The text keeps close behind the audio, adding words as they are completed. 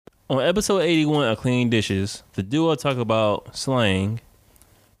On episode 81 of Clean Dishes, the duo talk about slang,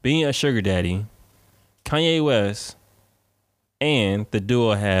 being a sugar daddy, Kanye West, and the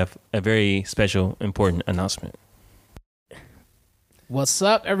duo have a very special, important announcement. What's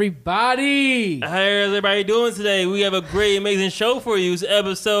up, everybody? How is everybody doing today? We have a great, amazing show for you. It's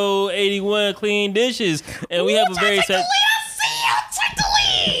episode 81 of Clean Dishes, and we have a very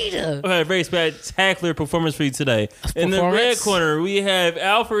very spectacular performance for you today. In the red corner, we have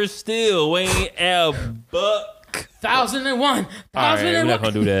Alfred Steele weighing at buck 1001. All right, we're not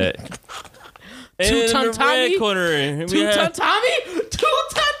gonna do that. Two-ton Tommy. Two-ton Tommy.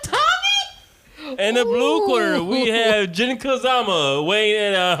 In the blue corner, we have Jen Kazama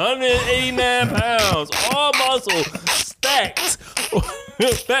weighing at 189 pounds, all muscle, stacked.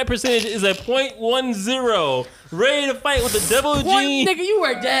 Fat percentage is at 0.10. Ready to fight with the devil G. Nigga, you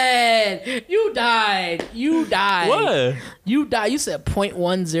were dead. You died. What? You died. You said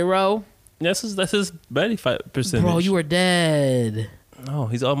 0.10. That's his body fat percentage. Bro, you were dead. No,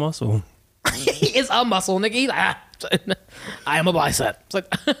 he's all muscle. It's a muscle, nigga. He's like, I am a bicep. It's like,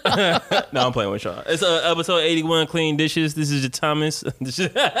 no, I'm playing with y'all. It's episode 81, Clean Dishes. This is your Thomas. Okay,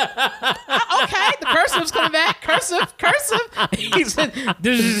 the cursive's coming back. Cursive. He said,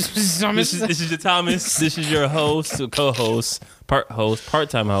 this is your Thomas. This is your host, co-host,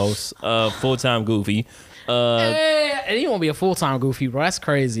 part-time host, full-time Goofy. And you won't be a full-time Goofy, bro. That's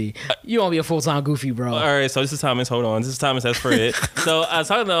crazy. You won't be a full-time Goofy, bro. All right, so this is Thomas. Hold on. This is Thomas. That's Fred. So I was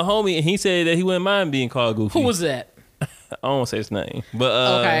talking to a homie, and he said that he wouldn't mind being called Goofy. Who was that? I won't say his name,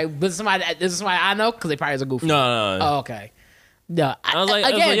 but okay, but this is somebody I know because they probably is a Goofy. No. Oh, okay. No, I was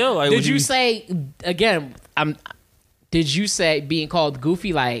like, yo, like, did you say again? Did you say being called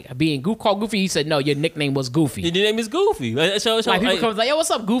Goofy, like being called Goofy? You said no, your nickname was Goofy. Your name is Goofy. So like people come like, yo,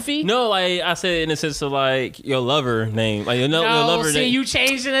 what's up, Goofy? No, like I said in the sense of like your lover name, like your lover name. You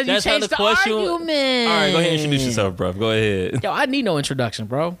changed it. You changed the argument. All right, go ahead and introduce yourself, bro. Go ahead. Yo, I need no introduction,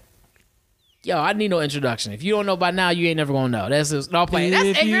 bro. If you don't know by now, you ain't never gonna know. That's just no playing.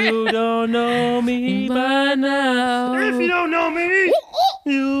 That's ignorant. If you don't know me by now, if you don't know me,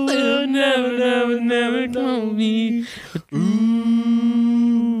 you will never know me.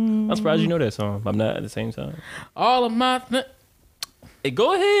 I'm surprised you know that song. I'm not at the same time. All of my. Hey,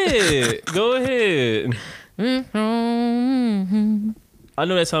 go ahead. I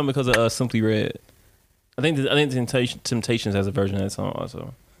know that song because of Simply Red. I think Temptations has a version of that song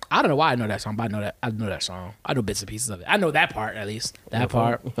also. I don't know why I know that song, but I know that song. I know bits and pieces of it. I know that part at least. That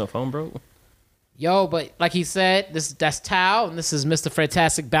part. Your phone broke? Yo, but like he said, that's Tao, and this is Mr.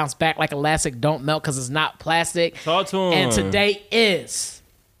 Fantastic. Bounce back like elastic, don't melt because it's not plastic. Talk to him. And today is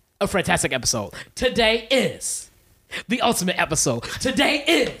a fantastic episode. Today is the ultimate episode. Today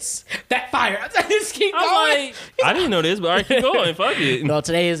is that fire. Just keep going. Like, I didn't know this, but I keep going. Fuck it. No,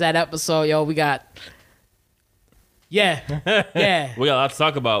 today is that episode, yo. We got. Yeah. We got a lot to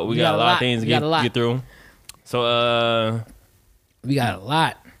talk about. We got a lot of things to get through. So, we got a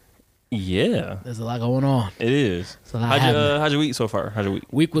lot. Yeah. There's a lot going on. It is. How's your week so far? How's your week?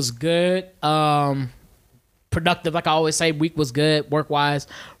 Week was good. Productive, like I always say. Week was good, work-wise.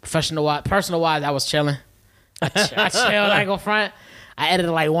 Professional-wise. Personal-wise, I was chilling. I chilled, I ain't gonna front. I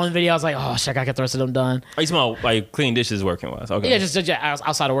edited like one video. I was like, oh shit, I gotta get the rest of them done. Are you talking about like clean dishes working wise? Okay. Yeah, just I was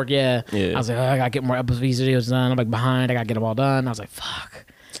outside of work. Yeah. I was like, oh, I gotta get more videos done. I'm like behind. I gotta get them all done. I was like, fuck.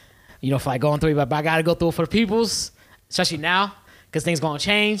 You know, for like going through, but I gotta go through it for the peoples, especially now, because things gonna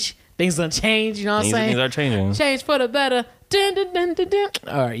change. Things gonna change. You know what I'm saying? Things are changing. Change for the better. Dun, dun, dun, dun, dun.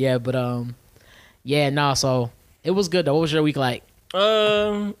 All right, yeah, but so it was good though. What was your week like?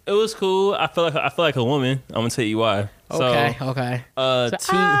 It was cool. I feel like a woman. I'm gonna tell you why. Okay.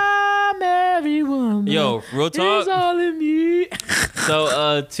 I'm every woman. Yo, real talk. It's all in me.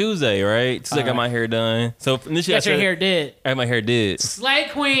 So Tuesday, right? Tuesday, I got my hair done. So initially, your hair did. I got my hair did. Slay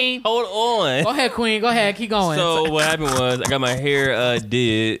queen. Hold on. Go ahead, queen. Go ahead. Keep going. So what happened was I got my hair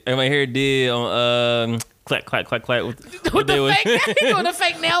did. I got my hair did on clack. With the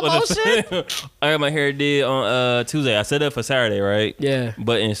fake nail motion. I got my hair did on Tuesday. I set up for Saturday, right? Yeah.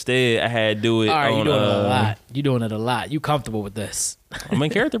 But instead, I had to do it. All right, on, you doing it a lot. You doing it a lot. You comfortable with this? I'm in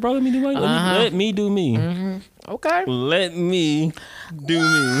character, bro. Let me do my. Let me do me. Mm-hmm. Okay. Let me do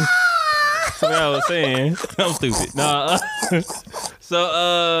me. That's what I was saying. I'm stupid. Nah.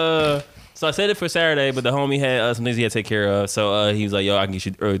 So I set it for Saturday, but the homie had some things he had to take care of. So he was like, "Yo, I can get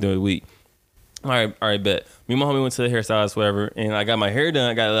you early during the week." All right, bet. Me and my homie went to the hairstylist, whatever, and I got my hair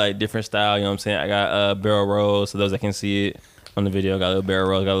done. I got like different style, you know what I'm saying? I got barrel rolls, so those that can see it on the video, got a little barrel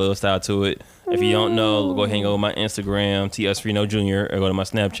roll, got a little style to it. If you don't know, go ahead and go to my Instagram, TS Reno Jr., or go to my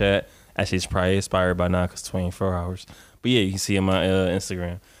Snapchat. Actually, it's probably expired by now because it's 24 hours. But yeah, you can see it on my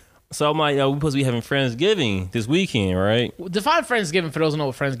Instagram. So I'm like, yo, we supposed to be having Friendsgiving this weekend, right? Define Friendsgiving for those who know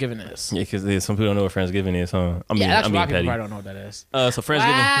what Friendsgiving is. Yeah, because some people don't know what Friendsgiving is, huh? That's I'm why being people petty. probably don't know what that is. So Friendsgiving.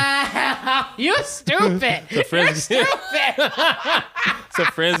 Wow, you stupid. You're stupid. So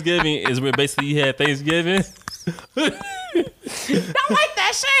Friendsgiving is where basically you had Thanksgiving. Don't like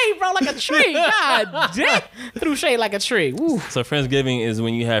that shade, bro, like a tree. God damn. Threw shade like a tree. Woo. So Friendsgiving is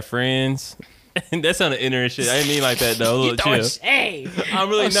when you have friends. And that sounded ignorant shit. I didn't mean like that though. You throwing Chill. shade. I'm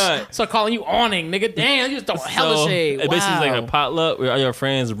really not. So calling you awning, nigga. Damn, you just throwing hella shade. It basically is Wow. like a potluck where all your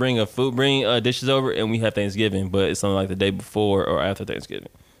friends bring dishes over, and we have Thanksgiving, but it's something like the day before or after Thanksgiving.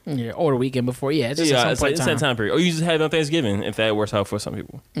 Yeah, or the weekend before. Yeah, it's just Yeah, some it's point like in time. that time period. Or you just have it on Thanksgiving if that works out for some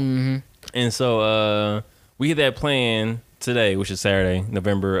people. Mm-hmm. And so we had that plan today, which is Saturday,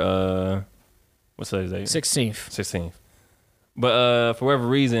 November. What's today's date? 16th. But for whatever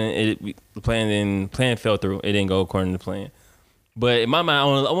reason, the plan fell through. It didn't go according to plan. But in my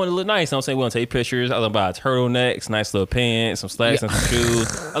mind, I want to look nice. I'm saying we're gonna take pictures. I was gonna buy turtlenecks, nice little pants, some slacks, and some shoes.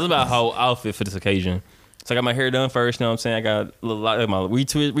 I was about a whole outfit for this occasion. So I got my hair done first. You know what I'm saying? I got a little like my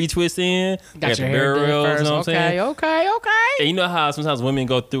retwist in. Got I got your the hair done barrels. first. You know what I'm saying? Okay. And you know how sometimes women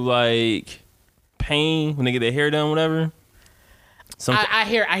go through like pain when they get their hair done, whatever. I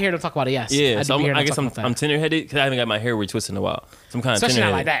hear them talk about it. Yes. Yeah, so I guess I'm I'm tender-headed because I haven't got my hair retwisted in a while. So I'm kind of Especially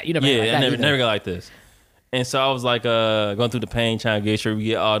tender-headed. not like that. You never Yeah, like that I either. never got like this. And so I was like going through the pain, trying to get sure we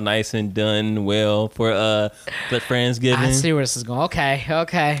get all nice and done well for the Friendsgiving. I see where this is going. Okay.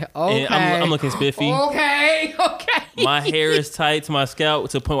 And I'm looking spiffy. Okay. My hair is tight to my scalp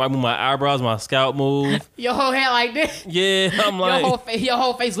to the point where I move my eyebrows, my scalp move. Your whole head like this. Yeah, I'm like, Your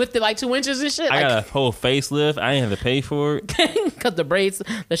whole face lifted like 2 inches and shit. I got a whole facelift. I ain't have to pay for it. Because the braids,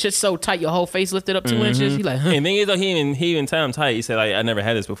 the shit's so tight, your whole face lifted up 2 inches. You like, huh. And the thing is, though, he even tied them tight. He said, like, I never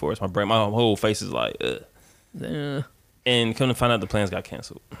had this before. So my whole face is like, ugh. And come to find out, the plans got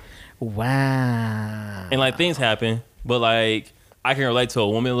canceled. Wow. And like things happen, but like I can relate to a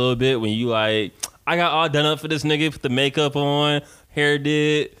woman a little bit when you like, I got all done up for this nigga, put the makeup on, hair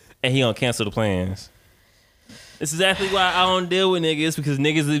did, and he gonna cancel the plans. It's exactly why I don't deal with niggas, because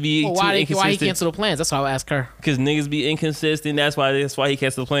niggas would be too inconsistent. Why he cancel the plans? That's what I'll ask her. Because niggas be inconsistent. That's why he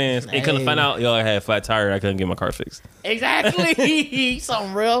canceled the plans. And couldn't find out, yo, I had a flat tire and I couldn't get my car fixed. Exactly.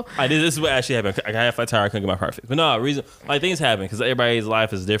 Something real. This is what actually happened. I had a flat tire, I couldn't get my car fixed. But no, reason like things happen because everybody's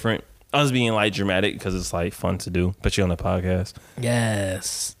life is different. I was being like dramatic because it's like fun to do, especially on the podcast.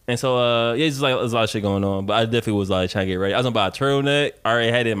 Yes. And so it's just like there's a lot of shit going on. But I definitely was like trying to get ready. I was gonna buy a turtleneck. I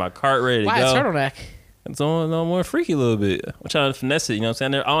already had it in my cart ready to Why go. a turtleneck? It's on more freaky a little bit. I'm trying to finesse it. You know what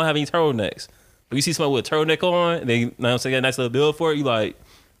I'm saying? I don't have any turtlenecks. But you see somebody with a turtleneck on, they, you know what I'm saying, got a nice little bill for it. You like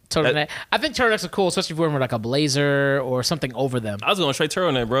Turtleneck. I think turtlenecks are cool, especially if you're wearing like a blazer or something over them. I was going straight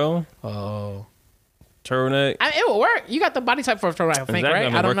turtleneck, bro. Oh. Turtleneck. It will work. You got the body type for a turtleneck, I think, Exactly. right?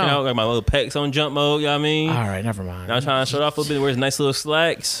 I'm I don't working know. out, got my little pecs on jump mode, you know what I mean? All right, never mind. I'm trying to show it off a little bit, wear nice little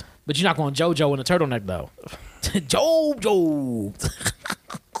slacks. But you're not going JoJo in a turtleneck, though. JoJo.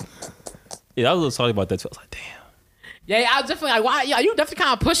 Yeah, I was a little salty about that too. I was like, damn. Yeah, I was definitely like, why? Yeah, you definitely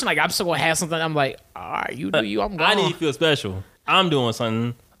kind of pushing. Like, I'm still gonna have something. I'm like, all right, you do you. I'm going. I need to feel special. I'm doing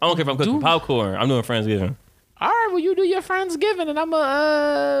something. I don't care if I'm cooking popcorn. I'm doing Friendsgiving. All right, well, you do your Friendsgiving, and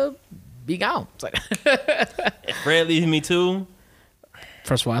I'm be gone. It's like, Fred leaving me too.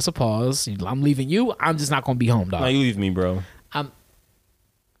 first of all, that's a pause. I'm leaving you. I'm just not gonna be home, dog. No, you leave me, bro. I'm.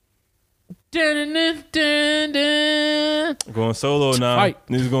 Dun, dun, dun, dun. Going solo now. Fight.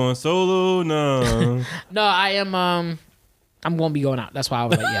 Niggas going solo now. No, I am. I'm gonna be going out. That's why I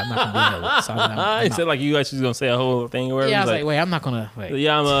was like, yeah, I'm not gonna be available. So I'm He said like you actually gonna say a whole thing or whatever. yeah, I He's was like, wait, I'm not gonna wait.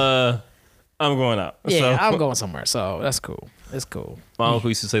 yeah, I'm going out. Yeah, So, I'm going somewhere. So that's cool. It's cool. my uncle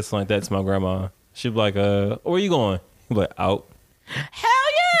used to say something like that to my grandma. She'd be like, where you going? He'd be like, out. Hell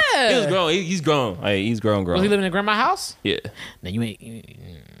yeah. He was grown. He's grown. Like, he's grown. Was he living in grandma's house? Yeah. No, you ain't.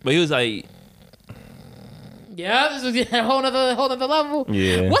 But he was like, Yeah, this is a whole nother level.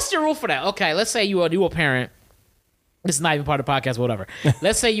 Yeah. What's the rule for that? Okay, let's say you a parent. This is not even part of the podcast, whatever.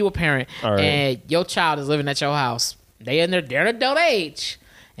 Let's say you a parent All right. and your child is living at your house. They're an adult age,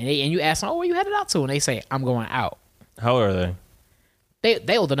 and you ask them, "Oh, where you headed out to?" And they say, "I'm going out." how old are they?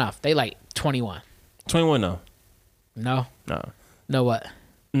 They old enough. They like 21. 21 no. No what?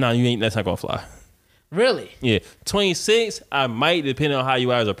 No, you ain't. That's not gonna fly. Really? Yeah, 26. I might, depending on how you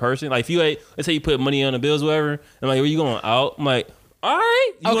are as a person. Like if you ain't, let's say you put money on the bills, whatever. I'm like, where you going out? I'm like, all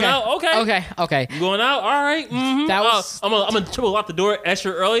right, you going out? Okay. You going out? All right. Mm-hmm. That was- I'm gonna triple lock the door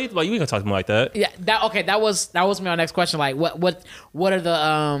extra early. Like you ain't gonna talk to me like that. Yeah. That was my next question. Like, what are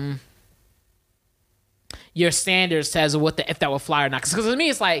the your standards as what if that will fly or not. Because to me,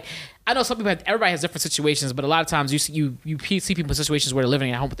 it's like, I know everybody has different situations, but a lot of times you see people in situations where they're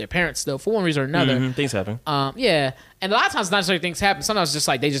living at home with their parents still for one reason or another. Mm-hmm. Things happen. Yeah, and a lot of times not necessarily things happen. Sometimes it's just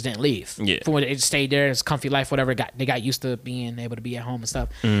like they just didn't leave. Yeah, for when they just stayed there, it's comfy life, whatever. They got used to being able to be at home and stuff.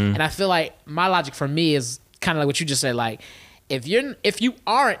 And I feel like my logic for me is kind of like what you just said. Like, if you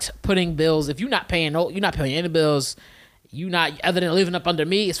aren't putting bills, if you're not paying any bills. You not other than living up under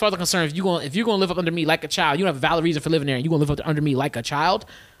me. As far as I'm concerned, if you're gonna live up under me like a child, you don't have a valid reason for living there, and you gonna live up under me like a child.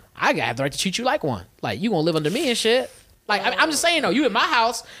 I have the right to treat you like one. Like, you gonna live under me and shit. Like, I'm just saying though, you in my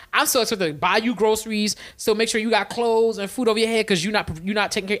house, I'm still expected to buy you groceries, still make sure you got clothes and food over your head because you're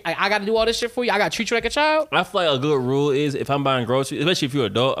not taking care. I got to do all this shit for you. I got to treat you like a child. I feel like a good rule is if I'm buying groceries, especially if you're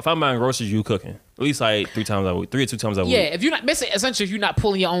an adult, if I'm buying groceries, you cooking at least like 3 or 2 times a week. Yeah, if you're not essentially, if you're not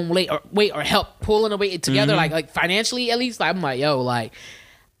pulling your own weight or help pulling the weight together, like financially at least, like, I'm like, yo, like,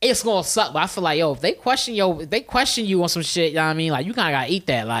 it's gonna suck, but I feel like, yo, if they question you on some shit, you know what I mean? Like, you kind of gotta eat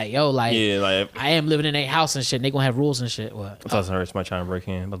that. Like, yo, like, yeah, like, I am living in a house and shit, and they gonna have rules and shit. What? I thought somebody trying to break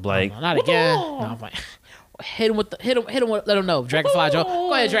in, but like, not again. No, I'm like, hit him with, let him know. Dragonfly Jones.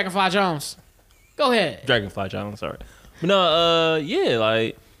 Go ahead, Dragonfly Jones. Go ahead. Dragonfly Jones, sorry. But no, yeah,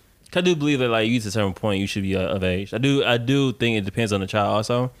 like, I do believe that, like, you to a certain point, you should be of age. I do think it depends on the child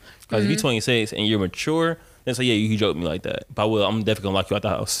also. Because if you're 26 and you're mature, then so yeah, you can joke me like that. But I'm definitely gonna lock you out the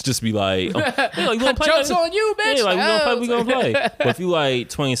house. Just be like, hey, like, you gonna play? Jokes on you, bitch. Yeah, like, we gonna play. But if you like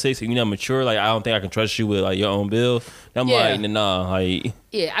 26 and you're not mature, like, I don't think I can trust you with like your own bill. I'm like, nah, like.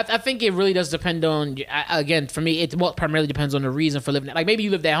 Yeah, I think it really does depend on. Again, for me, it primarily depends on the reason for living. Like, maybe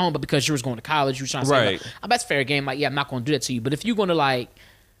you lived at home, but because you was going to college, you was trying to say, like, that's fair game. Like, yeah, I'm not gonna do that to you. But if you're gonna like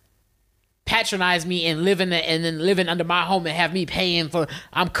patronize me and living under my home and have me paying for,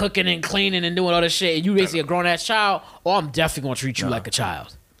 I'm cooking and cleaning and doing all this shit, and you basically a grown ass child, I'm definitely gonna treat you like a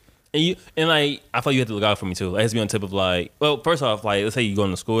child. And like, I feel you have to look out for me too. It has to be on tip of like, well, first off, like, let's say you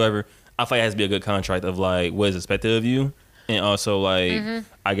going to school or whatever, I feel like it has to be a good contract of like what is expected of you, and also like,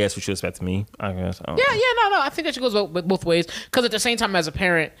 I guess what you expect of me. I guess. No. I think that should go both ways. Because at the same time, as a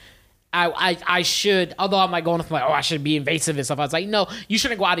parent, I should, although I'm like going from like, I should be invasive and stuff. I was like, no, you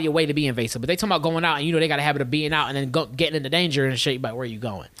shouldn't go out of your way to be invasive. But they talking about going out, and they got a habit of being out and then getting into danger and shit. But where are you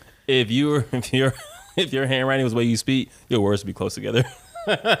going? If your handwriting was the way you speak, your words would be close together.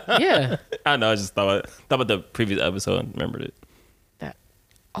 Yeah, I know. I just thought about the previous episode and remembered it.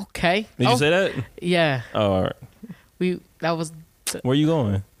 Okay. Did you say that? Yeah. Oh, all right. Where you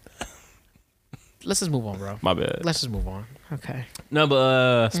going? Let's just move on, bro. My bad. Let's just move on. Okay. No,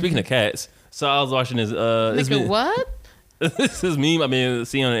 but speaking of cats, so I was watching this. What? This is meme I've been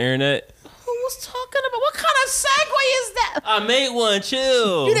seeing on the internet. Who was talking about? What kind of segue is that? I made one.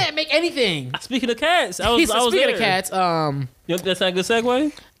 Chill. You didn't make anything. Speaking of cats, I was speaking there. of cats, that's not a good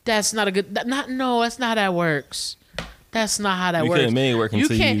segue. That's not a good. No, that's not how that works. That's not how that works. You can't make it work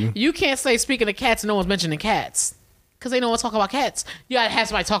until you. You can't say speaking of cats, and no one's mentioning cats. Because they don't want to talk about cats. You gotta have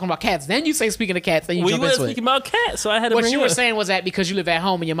somebody talking about cats. Then you say speaking of cats, then you jump into it. We were speaking about cats, so I had to What bring you it were up. saying was that because you live at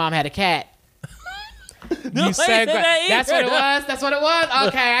home and your mom had a cat. No, You said that that's what it was? That's what it was?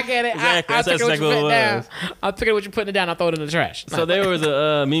 Okay, I get it. Exactly. I took it what you putting down. was. I took it what you're putting it down. I throw it in the trash. So there was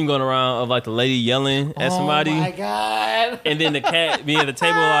a meme going around of like the lady yelling at somebody. Oh my God. And then the cat being at the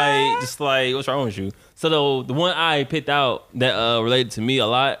table like, just like, what's wrong with you? So the one I picked out that related to me a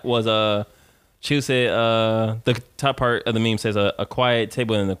lot was she said the top part of the meme says a quiet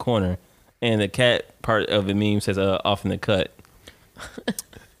table in the corner, and the cat part of the meme says off in the cut.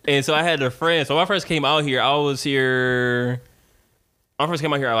 And so I had a friend. So when I first came out here, I first came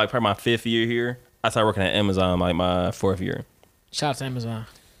out here, like probably my 5th year here. I started working at Amazon like my 4th year. Shout out to Amazon.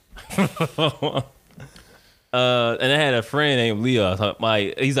 And I had a friend named Leo. So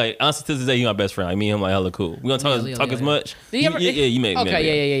he's like, honestly, to this day, he's my best friend. Like, me and him, like, hella cool. We gonna talk as much. You met.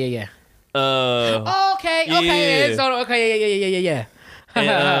 Okay, yeah. Okay. Yeah.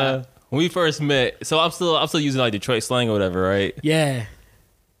 And, when we first met, so I'm still using like Detroit slang or whatever, right? Yeah.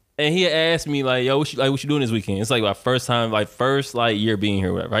 And he had asked me like, "Yo, what you doing this weekend?" It's like my first year being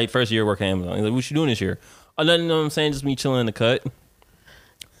here, whatever, right? First year working at Amazon. He's like, "What you doing this year?" Nothing, you know what I'm saying? Just me chilling in the cut.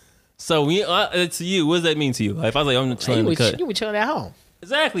 So to you, what does that mean to you? Like, if I was like, I'm chilling in the cut, you were chilling at home.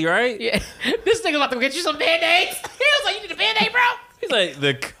 Exactly, right? Yeah. This nigga's about to get you some Band-Aids. He was like, you need a Band-Aid, bro? He's like,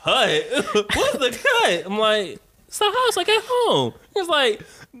 the cut? What's the cut? I'm like, it's the house, like at home. He's like,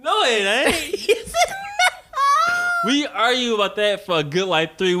 no, it ain't. We argue about that for a good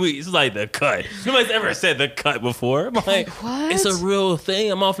like 3 weeks. It's like the cut. Nobody's ever said the cut before. I'm like, what? It's a real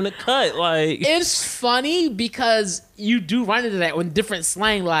thing. I'm off in the cut. Like, it's funny because you do run into that with different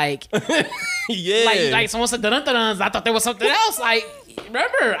slang. Like, yeah, like someone said dun-dun-duns. I thought there was something else. Like,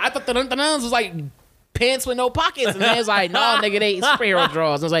 remember, I thought dun-dun-duns was like pants with no pockets. And then it's like, no, nigga, they superhero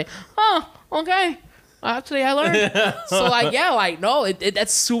drawers. I was like, okay. Today I learned. So like, yeah, like, no,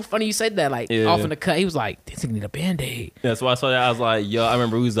 that's so funny you said that. Like, off in the cut, he was like, this nigga need a Band-Aid. Yeah, so I saw that. I was like, yo, I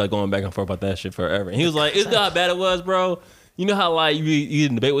remember we was like going back and forth about that shit forever. And he was like, it's not how bad it was, bro. You know how like you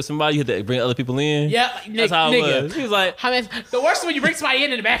in debate with somebody, you had to bring other people in? Yeah, that's how it was. He was like, the worst is when you bring somebody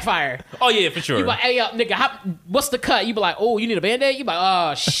in and it backfire. Oh yeah, for sure. You be like, hey, nigga, what's the cut? You be like, oh, you need a Band-Aid? You be like,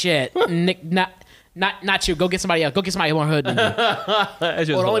 oh shit, Nick, not you. Go get somebody else. Go get somebody more hood than you.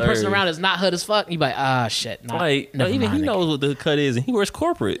 Or the only person around is not hood as fuck. You be like, shit. Nah, like, no, even he knows what the cut is, and he wears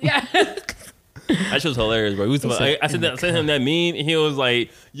corporate. Yeah. That shit was hilarious, bro. I sent him that meme, and he was like,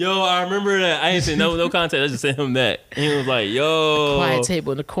 yo, I remember that. I didn't say no context. I just sent him that. And he was like, yo. Quiet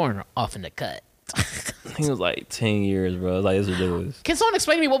table in the corner, off in the cut. He was like 10 years, bro. Like, this is ridiculous. Can someone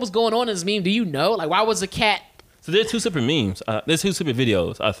explain to me what was going on in this meme? Do you know? Like, why was the cat... So there's two separate memes. There's two separate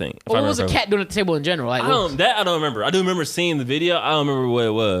videos, I think. What was the cat doing at the table in general? Like, I don't remember. I do remember seeing the video. I don't remember what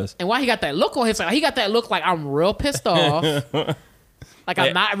it was. And why he got that look on his face? He got that look like, I'm real pissed off. Like,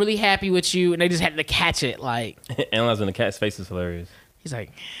 I'm not really happy with you. And they just had to catch it. Like, analyzing the cat's face is hilarious. He's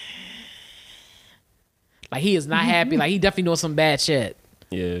like he is not happy. Like, he definitely doing some bad shit.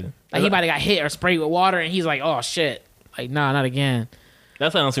 Yeah. Like, he might have got hit or sprayed with water. And he's like, oh, shit. Like, nah, not again.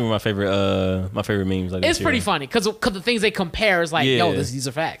 That's honestly my favorite memes. Like, it's pretty funny because the things they compare is like, yo, these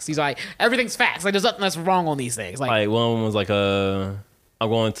are facts. He's like, everything's facts. Like, there's nothing that's wrong on these things. Like one was like, I'm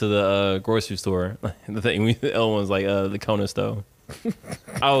going to the grocery store. The other one was like the Kona stove.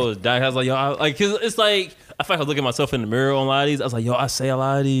 I was dying. I was like, yo, cause it's like I feel like I was looking at myself in the mirror on a lot of these. I was like, yo, I say a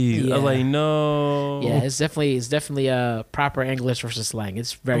lot of these. Yeah. I was like, no. Yeah, it's definitely proper English versus slang.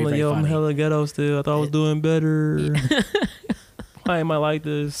 It's very, very funny. I'm hella ghetto still. I thought I was doing better. Yeah. Why am I like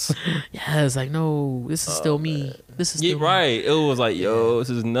this? Yeah, it's like, no, this is still me. This is still me. Right. It was like, yo, this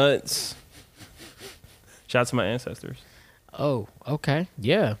is nuts. Shout out to my ancestors. Oh, okay.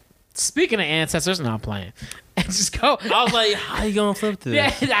 Yeah. Speaking of ancestors, no, I'm playing. Just go. I was like, how you gonna flip this? Yeah,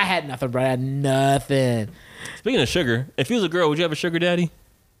 I had nothing, bro. I had nothing. Speaking of sugar, if you was a girl, would you have a sugar daddy?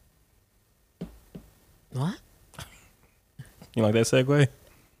 What? You like that segue?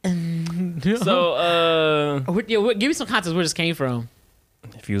 So, give me some context where this came from.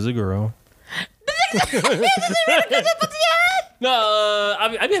 If you was a girl. No,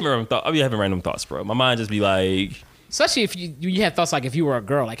 I be having random thoughts, bro. My mind just be like... Especially if you had thoughts like if you were a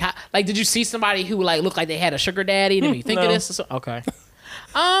girl. Like, did you see somebody who like looked like they had a sugar daddy? And you think of this? Okay.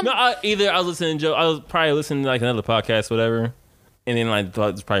 No, either I was probably listening to like another podcast, whatever. And then like thought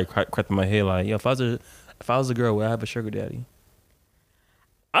it was probably crept in my head like, yo, if I was a girl, would I have a sugar daddy?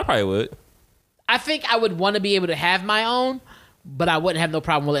 I probably would. I think I would want to be able to have my own, but I wouldn't have no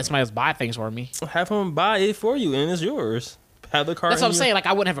problem with letting somebody else buy things for me. Have them buy it for you, and it's yours. Have the car. That's what I'm saying. Like,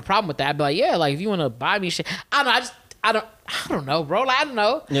 I wouldn't have a problem with that. I'd be like, yeah, like if you want to buy me shit, I don't know, bro. Like, I don't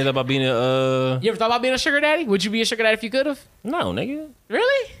know. You ever thought about being a? You ever thought about being a sugar daddy? Would you be a sugar daddy if you could have? No, nigga.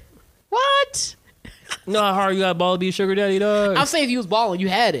 Really? What? You know how hard you got ball to be a sugar daddy, dog? I'm saying if you was balling, you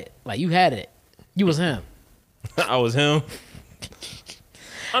had it. Like, you had it. You was him. I was him.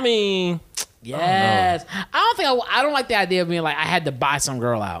 I mean, yes. I don't like the idea of being like I had to buy some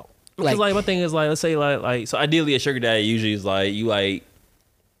girl out. Because like my thing is like, let's say like so ideally a sugar daddy usually is like you like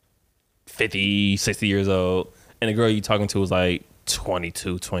 50, 60 years old, and the girl you talking to is like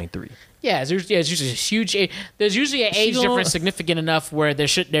 22, 23. Yeah, it's usually a huge age. There's usually an age difference significant enough where there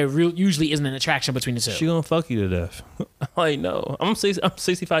usually isn't an attraction between the two. She gonna fuck you to death. Like, no. I'm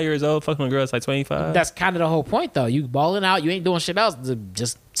 65 years old, fucking a girl that's like 25. That's kind of the whole point, though. You balling out, you ain't doing shit else.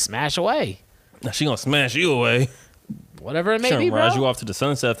 Just smash away. Now she gonna smash you away. Whatever it may be, bro. Ride you off to the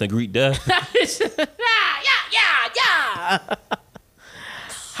sunset and greet death. Yeah.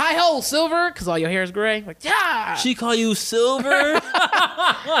 Hi ho, Silver, because all your hair is gray. Like, yeah. She call you Silver?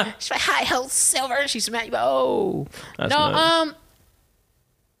 She's like, hi ho, Silver. She smacked you. Oh. That's nuts.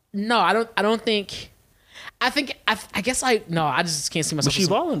 No, I don't think. I just can't see myself. But she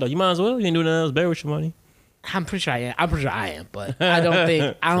balling though. You might as well. You ain't doing nothing else better with your money. I'm pretty sure I am, but I don't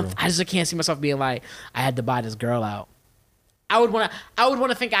think I just can't see myself being like I had to buy this girl out. I would want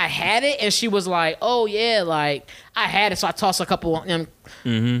to think I had it, and she was like, "Oh yeah, like I had it." So I tossed a couple,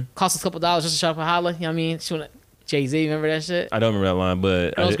 cost us a couple dollars just to shut up and holler. You know what I mean? She went Jay-Z. Remember that shit? I don't remember that line,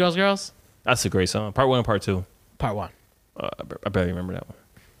 but girls. That's a great song. Part 1 and part 2. Part 1. I barely remember that one.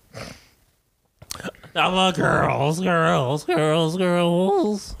 I love girls.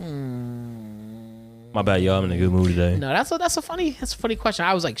 My bad, y'all. I'm in a good mood today. No, that's a funny question.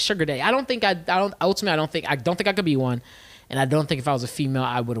 I was like sugar daddy. I don't think I could be one, and I don't think if I was a female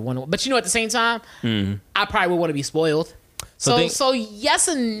I would have wanted one. But you know, at the same time, I probably would want to be spoiled. So yes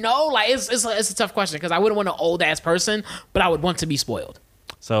and no. Like it's a tough question because I wouldn't want an old ass person, but I would want to be spoiled.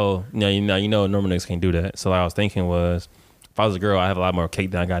 So you know, normal niggas can't do that. So what I was thinking was, if I was a girl, I have a lot more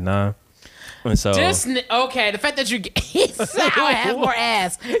cake than I got now. And so okay, the fact that you I have more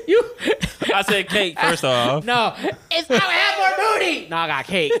ass. I said cake first off. No, it's I have more booty. No, I got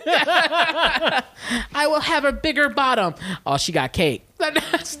cake. I will have a bigger bottom. Oh, she got cake.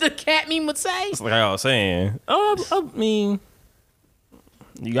 That's the cat meme would say. That's like I was saying. Oh, I mean,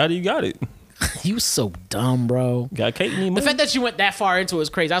 you got it. You so dumb, bro. Got cake meme. The fact that you went that far into it is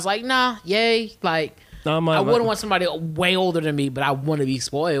crazy. I was like, nah, yay, like. No, I wouldn't want somebody way older than me, but I want to be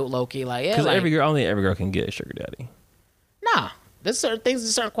spoiled, low-key. Like, yeah, because every girl can get a sugar daddy. Nah, there's certain things,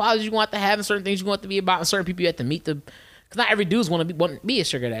 and certain qualities you want to have, and certain things you want to be about, and certain people you have to meet. Because not every dude's want to be a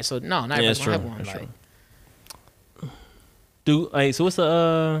sugar daddy. So no, not everyone's want to have one. That's like, true. Dude, so what's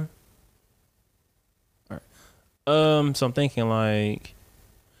the All right. So I'm thinking like,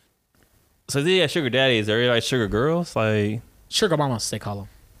 so they got sugar daddies. Are they like sugar girls? Like sugar mamas, they call them.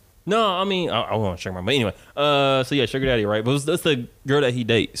 No, I mean, I won't sugar mama. But anyway, so yeah, sugar daddy, right? But that's the girl that he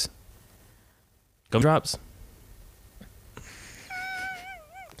dates. Gumdrops.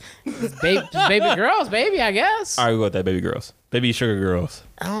 baby girls, baby, I guess. All right, we'll go with that, baby girls. Baby sugar girls.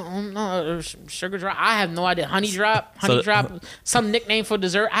 I don't know. Sugar drop. I have no idea. Honey drop. Some nickname for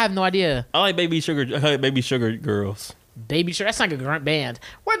dessert. I have no idea. I like baby sugar girls. Baby sugar. That's like a grunt band.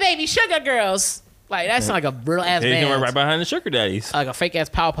 We're baby sugar girls. Like that's like a real ass band. They right behind the sugar daddies. Like a fake ass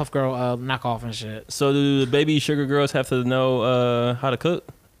Powerpuff Girl knockoff and shit. So do the baby sugar girls have to know how to cook?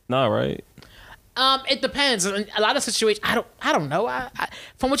 No, right? It depends. In a lot of situations, I don't know.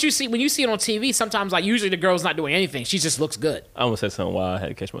 From what you see, when you see it on TV, sometimes like usually the girl's not doing anything. She just looks good. I almost said something wild. I had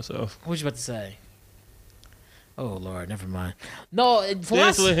to catch myself. What you about to say? Oh Lord, never mind. No,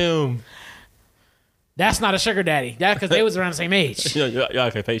 dance with him. That's not a sugar daddy. That's because they was around the same age. Y'all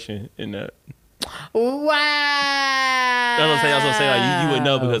okay patient in that. Wow. I was gonna say like you wouldn't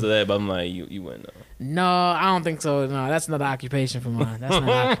know because of that, but I'm like you wouldn't know. No, I don't think so. No, that's not an occupation for mine. That's not an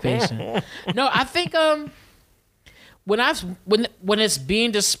occupation. No, I think when it's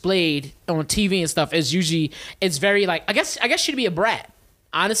being displayed on TV and stuff, it's very like I guess she'd be a brat.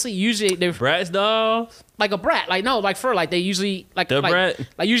 Honestly, usually they're brats dolls. Like a brat, they usually brat.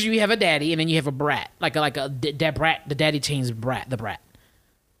 Like usually you have a daddy and then you have a brat, that brat. The daddy changes the brat.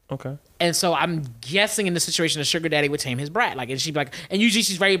 Okay. And so I'm guessing in the situation, the sugar daddy would tame his brat. Like, and she'd be like, and usually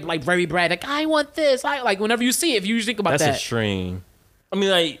she's very brat. Like, I want this. Like, whenever you see it, if you think about that. That's extreme. I mean,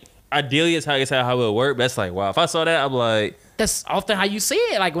 like, ideally, it's how it would work. But that's like, wow. If I saw that, I'm like. That's often how you see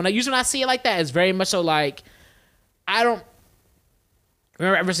it. Like, when I see it like that, it's very much so like, I don't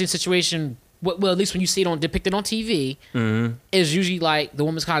remember ever seeing a situation. Well, at least when you see it depicted on TV, is usually like the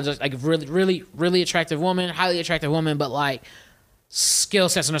woman's kind of just like a really, really, really attractive woman, highly attractive woman, but like. Skill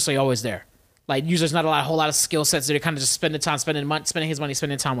sets are necessarily always there. Like usually there's not a whole lot of skill sets. They're kind of just spending his money,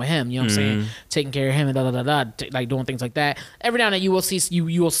 spending time with him. You know what I'm saying? Taking care of him and like doing things like that. Every now and then you will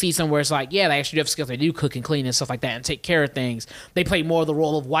see somewhere it's like, yeah, they actually do have skills. They do cook and clean and stuff like that and take care of things. They play more of the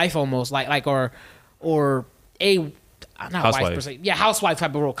role of wife almost, or a not housewife. Wife per se. Yeah, housewife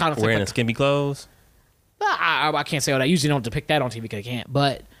type of role. Kind of wearing like, skimpy clothes. I can't say all that. I usually don't depict that on TV because I can't.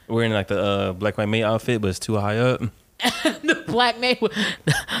 But wearing like the black white maid outfit, but it's too high up. the black maid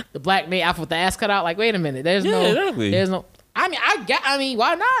outfit with the ass cut out. Like, wait a minute. There's no. I mean,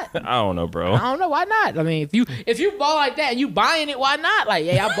 why not? I don't know, bro. I don't know why not. I mean, if you ball like that and you buying it, why not? Like,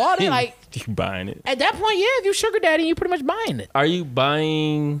 yeah, I bought it. Like, you buying it at that point? Yeah, if you sugar daddy, you pretty much buying it. Are you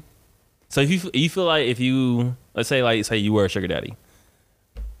buying? So if you feel like if you let's say you were a sugar daddy,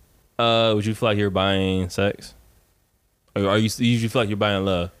 would you feel like you're buying sex, or you usually feel like you're buying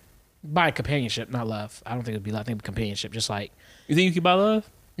love? Buy companionship, not love. I don't think it'd be love. I think companionship, just like. You think you could buy love?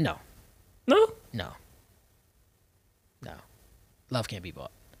 No. No? No. Love can't be bought.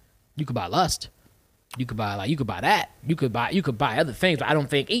 You could buy lust. You could buy that. You could buy other things. But I don't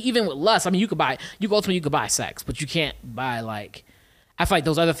think even with lust. I mean, you could buy sex, but you can't buy like. I feel like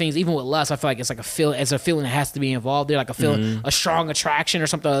those other things, even with lust, I feel like it's like a feeling that has to be involved there, like a feeling, a strong attraction or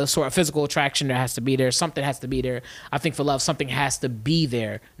something, a sort of physical attraction that has to be there. Something has to be there. I think for love, something has to be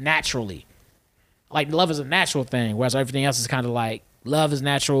there naturally. Like love is a natural thing, whereas everything else is kind of like love is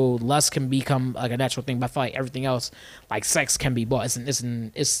natural. Lust can become like a natural thing, but I feel like everything else, like sex, can be bought. It's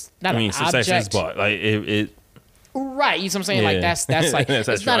not an object. Sex is bought. Like it right, you know what I'm saying? Yeah. Like that's like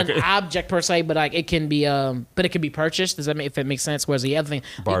it's not an object per se, but like it can be purchased. Does that make if it makes sense? Whereas the other thing,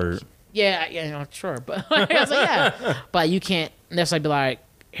 bartered. Yeah, sure, but I was like, yeah, but you can't necessarily be like,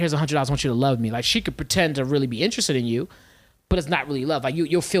 here's $100. I want you to love me. Like she could pretend to really be interested in you, but it's not really love. Like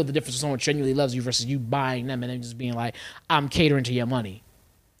you'll feel the difference if someone genuinely loves you versus you buying them and then just being like, I'm catering to your money.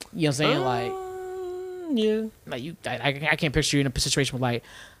 You know what I'm saying? Yeah. Like I can't picture you in a situation where like,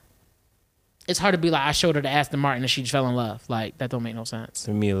 it's hard to be like, I showed her to Aston Martin and she fell in love. Like, that don't make no sense.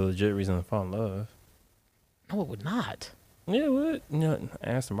 To me, a legit reason to fall in love. No, it would not. Yeah, what?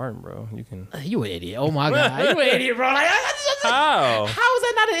 Aston Martin, bro. You can. You an idiot. Oh my God. You an idiot, bro. Like, How? How is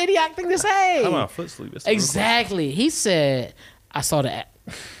that not an idiotic thing to say? How about foot sleep? Exactly. He said, I saw the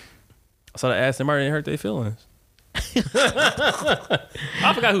Aston Martin hurt their feelings. I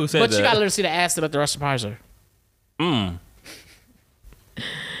forgot who said that. But you gotta let her see the Aston at the rest of Pfizer. No,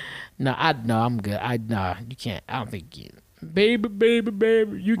 I'm good. Nah, you can't. I don't think you. Baby,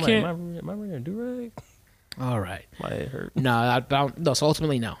 you can't. Am I wearing a do-rag? All right. My head hurt. No, I don't. No, so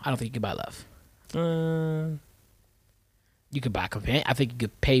ultimately, no. I don't think you can buy love. You could buy companion. I think you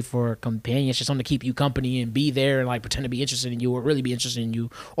could pay for companionship, something to keep you company and be there and like pretend to be interested in you or really be interested in you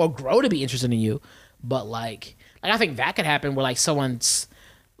or grow to be interested in you. But like I think that could happen where like someone's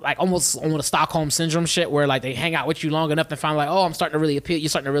like almost on the Stockholm syndrome shit where like they hang out with you long enough to find like, oh, you're starting to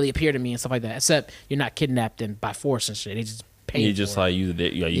really appear to me and stuff like that. Except you're not kidnapped and by force and shit. They just pay. You just like you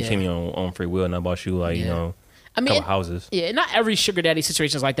came in on free will and I bought you like a couple houses. Yeah, not every sugar daddy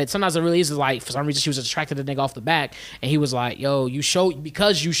situation is like that. Sometimes it really is like for some reason she was attracted to the nigga off the back and he was like, yo,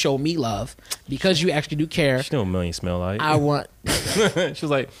 because you show me love, because you actually do care. She know what money smell like. I want. She was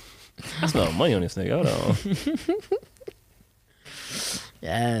like, I smell money on this nigga. Hold on.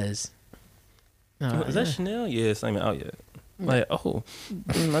 Yes. Is that Chanel? Yeah, it's not even out yet. Like,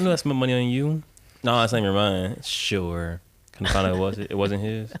 I knew I smelled money on you. No, it's not even mine. Sure. Couldn't find out it wasn't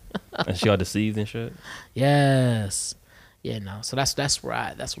his. And she got deceived and shit. Yes. Yeah, no. So that's what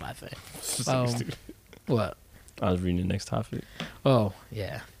I think. What? I was reading the next topic. Oh,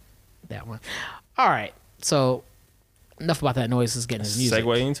 yeah. That one. All right. So enough about that noise. Let's get into music.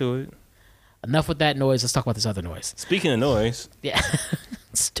 Segue into it. Enough with that noise. Let's talk about this other noise. Speaking of noise. Yeah.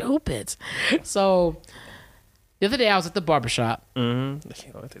 Stupid. So the other day I was at the barbershop. Mm-hmm. I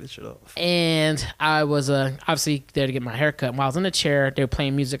can't take this shit off. And I was obviously there to get my hair cut. And while I was in the chair, they were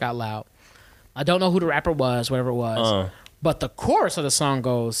playing music out loud. I don't know who the rapper was, whatever it was. But the chorus of the song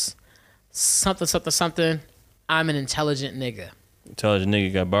goes, something, something, something, I'm an intelligent nigga. Intelligent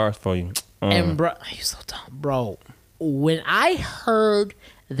nigga got bars for you. And bro, you so dumb. Bro, when I heard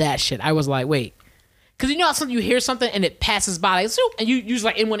that shit, I was like, wait. Because you know how something you hear something and it passes by, like, and you use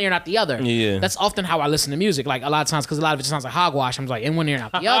like in one ear, not the other. Yeah. That's often how I listen to music. Like a lot of times, because a lot of it just sounds like hogwash. I'm like in one ear,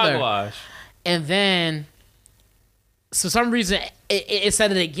 not the other. Hogwash. And then, for some reason, it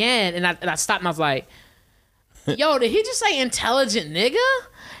said it again, and I stopped and I was like, yo, did he just say intelligent nigga?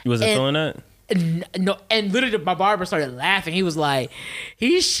 You wasn't feeling that? No, and literally my barber started laughing. He was like,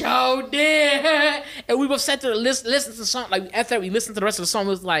 he showed it. And we both sat there to listen to the song. Like after we listened to the rest of the song, it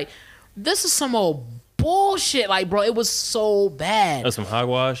was like, this is some old bullshit. Like, bro, it was so bad. It was some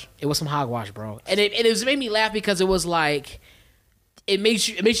hogwash? It was some hogwash, bro. And it made me laugh because it was like, it makes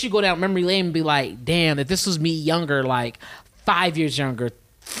you go down memory lane and be like, damn, if this was me younger, like 5 years younger,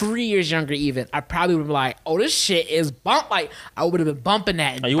 3 years younger even, I probably would have been like, oh, this shit is bump. Like, I would have been bumping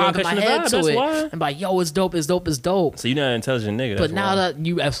that and bobbing my head to it. Why? And be like, yo, it's dope, it's dope, it's dope. So you're not an intelligent nigga. But now that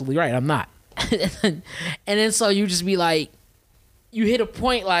you absolutely right, I'm not. And then so you just be like, you hit a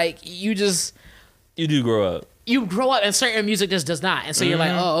point like you do grow up. You grow up and certain music just does not. And so you're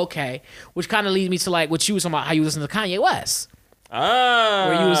like, oh, okay. Which kind of leads me to like what you was talking about, how you listen to Kanye West. Ah.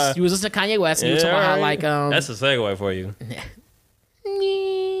 Where you was listening to Kanye West and you was talking about how like that's a segue for you.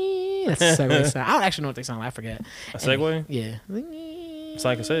 That's a segue sound. I don't actually know what they sound like. I forget. A segue? Yeah. It's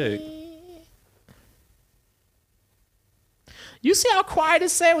like a seg. You see how quiet it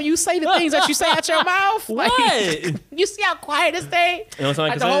say when you say the things that you say out your mouth? Like, what? You see how quiet it stay? You know what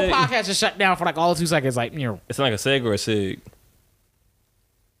like the whole podcast just shut down for like all 2 seconds. Like, you know. It's like a seg or a sig.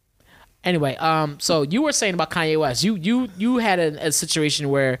 Anyway, so you were saying about Kanye West. You had a situation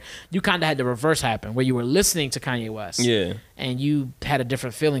where you kind of had the reverse happen, where you were listening to Kanye West. Yeah. And you had a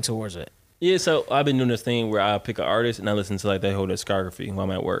different feeling towards it. Yeah, so I've been doing this thing where I pick an artist and I listen to like their whole discography while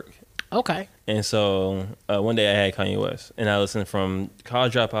I'm at work. Okay. And so one day I had Kanye West, and I listened from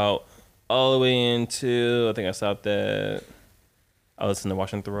College Dropout all the way into, I think I stopped at, I listened to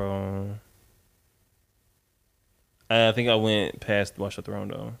Watch the Throne. I think I went past Watch the Throne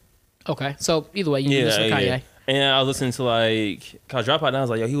though. Okay, so either way, you listen to Kanye. Yeah. And I was listening to like College Dropout, and I was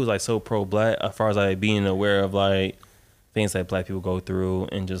like, yo, he was like so pro-black as far as like being aware of like things that black people go through,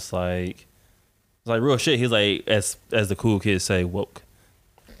 and just like it's like real shit. He's like, as the cool kids say, woke.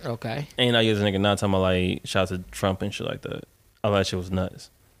 Okay. And I get this nigga not talking about like shout out to Trump and shit like that. All that shit was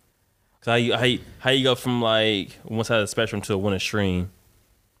nuts. Cause how you go from like one side of the spectrum to one extreme.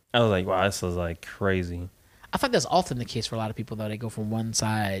 I was like, wow, this was like crazy. I think that's often the case for a lot of people, though. They go from one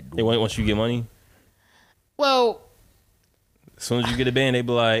side. Once you get money, well, as soon as you get a band, they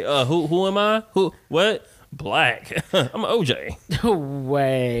be like, who am I? Who? What? Black. I'm an OJ.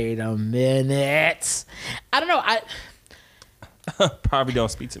 Wait a minute. I don't know. Poverty don't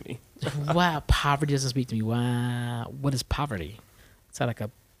speak to me. Wow, poverty doesn't speak to me. Wow, what is poverty? Is that like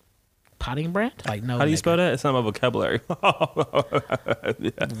a potting brand? Like no. How do you spell that? It's not my vocabulary. Yeah.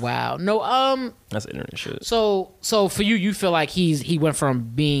 Wow. No. That's internet shit. So for you, you feel like he went from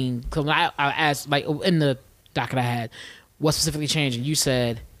being. Cause I asked like in the docket I had, what specifically changed, and you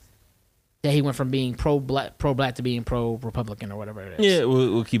said that he went from being pro black to being pro Republican or whatever it is. Yeah,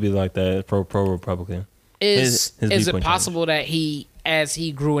 we'll keep it like that. Pro Republican. Is it possible that he, as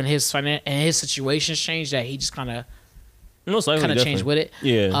he grew in his and his situations changed, that he just kind of changed with it?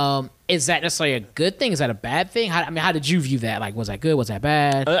 Yeah. Is that necessarily a good thing? Is that a bad thing? How did you view that? Like, was that good? Was that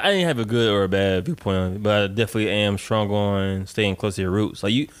bad? I didn't have a good or a bad viewpoint on it, but I definitely am strong on staying close to your roots.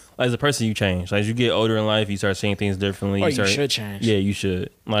 Like as a person, you change. Like as you get older in life, you start seeing things differently. Or you should change. Yeah, you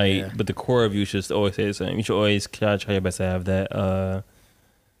should. But the core of you should always stay the same. You should always try your best to have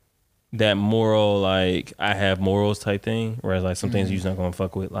that moral, like I have morals type thing. Whereas like some things you're just not gonna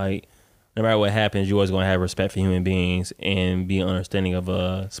fuck with. Like no matter what happens, you always gonna have respect for human beings and be understanding of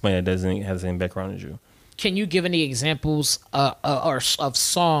somebody that doesn't have the same background as you. Can you give any examples of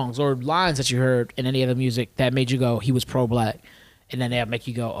songs or lines that you heard in any of the music that made you go, he was pro-black, and then that make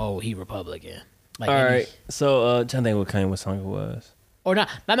you go, oh, he Republican? Like all right, so trying to think what song it was. Or not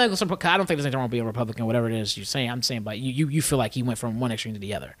I don't think there's anything wrong with being a Republican, whatever it is you're saying. I'm saying, but you feel like he went from one extreme to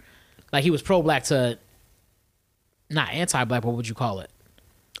the other. Like he was pro-black to not anti-black. What would you call it?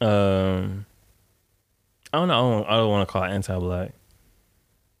 I don't know. I don't want to call it anti-black.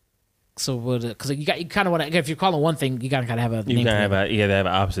 So because you kind of want to, if you're calling one thing, you gotta kind of have a name. You gotta have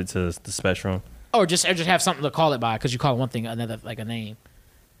an opposite to the spectrum. Or just have something to call it by, because you call one thing another, like a name.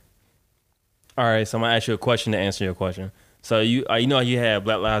 All right, so I'm gonna ask you a question to answer your question. So you know you had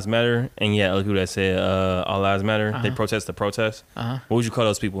Black Lives Matter and you had other people that said All Lives Matter. They protest the protest. What would you call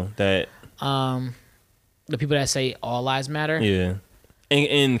those people? That the people that say All Lives Matter. Yeah,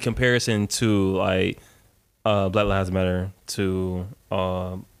 in comparison to like Black Lives Matter to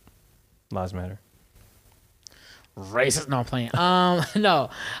Lives Matter. Racist? No, I'm playing. No.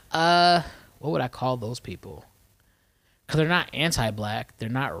 What would I call those people? Because they're not anti-black. They're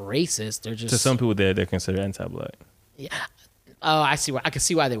not racist. They're just, to some people they're considered anti-black. Yeah. Oh, I see. I can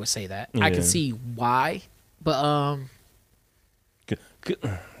see why they would say that. Yeah. I can see why, but think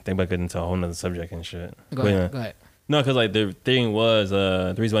about getting into a whole nother subject and shit. Go ahead. No, because like the thing was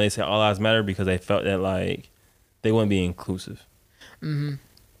the reason why they said All Lives Matter, because they felt that like they wouldn't be inclusive. Mm-hmm.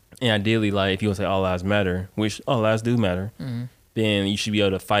 And ideally, like if you want to say All Lives Matter, which all lives do matter, then you should be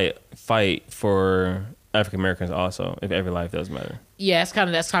able to fight for African Americans also, if every life does matter. Yeah,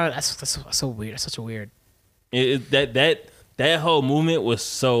 that's so weird. That's such a weird. That whole movement was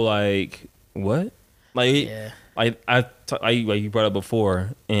so like what? Like yeah. Like you brought up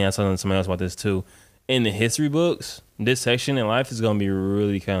before, and I was telling somebody else about this too. In the history books, this section in life is gonna be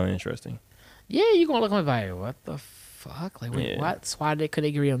really kind of interesting. Yeah, you're gonna look at like, what the fuck? Like, wait, what? Why they could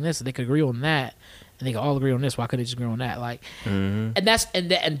agree on this? They could agree on that, and they could all agree on this. Why couldn't they just agree on that? Like, but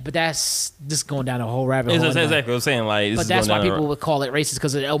that's just going down a whole rabbit hole. That's exactly what I'm saying. Like, but that's why people would call it racist,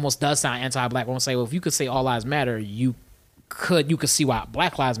 because it almost does sound anti-black. When we say, well, if you could say all lives matter, you could see why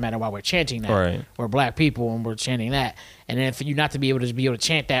Black Lives Matter, why we're chanting that. Right. We're black people and we're chanting that. And then for you not to be able to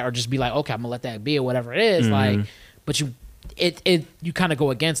chant that, or just be like, okay, I'm gonna let that be, or whatever it is, like, but you kind of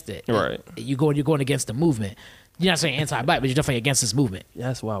go against it. Right. You're going against the movement. You're not saying anti-black, but you're definitely against this movement.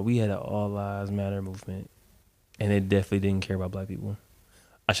 That's why we had an All Lives Matter movement, and they definitely didn't care about black people.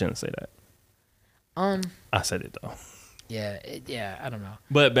 I shouldn't say that. I said it though. Yeah, I don't know.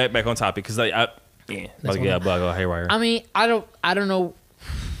 But back on topic, because like go haywire. I mean, I don't know.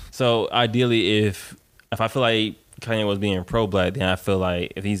 So ideally, if I feel like Kanye was being pro-black, then I feel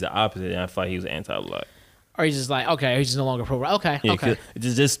like if he's the opposite, then I feel like he was anti-black. Or he's just like, okay, he's just no longer pro-black. Okay, yeah, okay.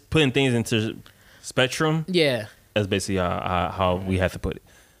 Just putting things into spectrum. Yeah, that's basically how we have to put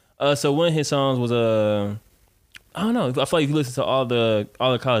it. So one of his songs was I don't know. I feel like if you listen to all the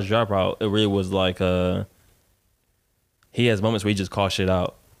College Dropout, it really was like he has moments where he just calls shit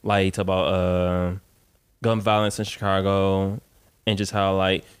out. Like he talk about gun violence in Chicago, and just how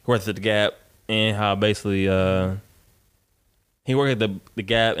like he worked at the Gap, and how basically he worked at the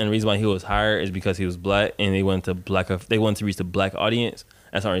Gap, and the reason why he was hired is because he was black, and they wanted to reach the black audience.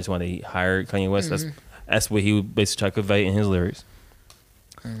 That's not the reason why they hired Kanye West. That's what he would basically try to convey in his lyrics.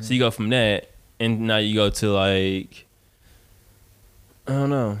 So you go from that, and now you go to like, I don't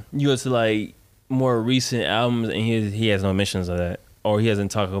know, you go to like more recent albums, and he has no mentions of that, or he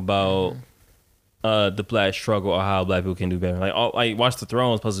hasn't talked about the black struggle or how black people can do better. Like Watch the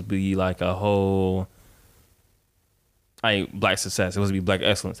Throne was supposed to be like a whole black success. It was supposed to be black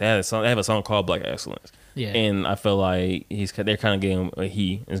excellence. They have a song called Black Excellence. Yeah. And I feel like they're kind of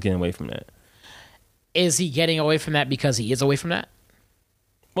he is getting away from that. Is he getting away from that because he is away from that?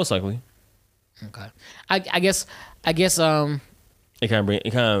 Most likely. Okay. I guess it just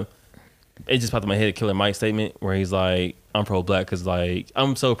popped in my head, Killer Mike statement where he's like, I'm pro-black because like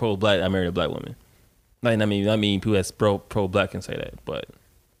I'm so pro-black I married a black woman. Like I mean people that's pro-black can say that, but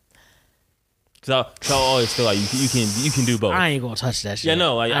because I always feel like you can do both. I ain't gonna touch that shit. Yeah,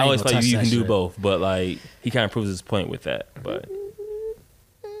 no, like I always feel like you can do both, but like he kind of proves his point with that. But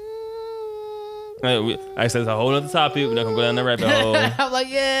I said it's a whole other topic. We're not gonna go down that rabbit hole. I'm like,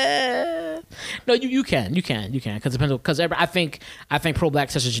 yeah. No, you can because I think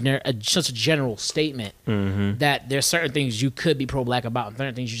pro-black is such a general statement that there's certain things you could be pro-black about, and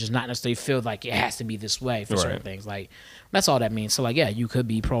certain things you just not necessarily feel like it has to be this way for certain things. Like that's all that means. So like, yeah, you could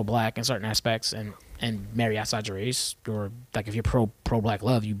be pro-black in certain aspects and marry outside your race, or like if you're pro-black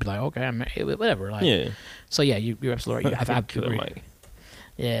love, you'd be like, okay, I'm whatever. Like, yeah. So yeah, you're absolutely right. I agree.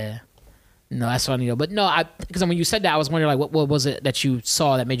 Yeah. No, that's funny though. But no, because when you said that, I was wondering like, what was it that you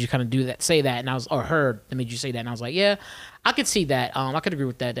saw that made you kind of do that, say that, and heard that made you say that, and I was like, yeah, I could see that. I could agree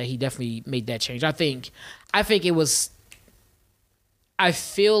with that. That he definitely made that change. I think it was. I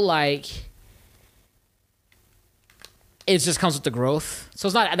feel like it just comes with the growth. So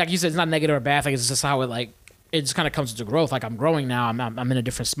it's not like you said, it's not negative or bad thing. It's just how it just kind of comes with the growth. Like I'm growing now. I'm in a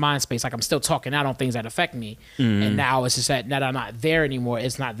different mind space. Like I'm still talking out on things that affect me. And now it's just that I'm not there anymore.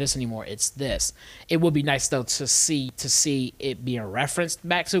 It's not this anymore. It's this. It would be nice though to see it being referenced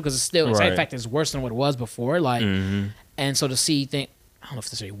back to, because it's still, in fact, it's worse than what it was before. Like, and so to see, I don't know if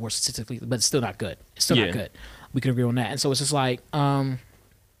it's really worse statistically, but it's still not good. It's still not good. We can agree on that. And so it's just like,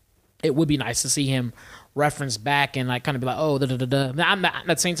 it would be nice to see him reference back and like kind of be like, oh, da da da da. Now, at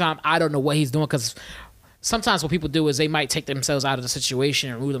the same time, I don't know what he's doing, because sometimes what people do is they might take themselves out of the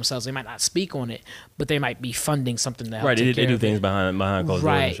situation and remove themselves. They might not speak on it, but they might be funding something to help they do things behind closed doors.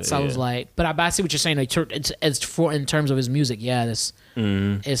 Right. So I was like, but I see what you're saying. Like, in terms of his music, yeah, it's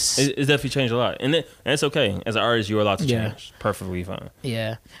definitely changed a lot, and it's okay. As an artist, you're allowed to change. Perfectly fine.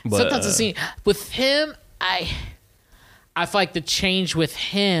 Yeah. But sometimes it seems with him, I feel like the change with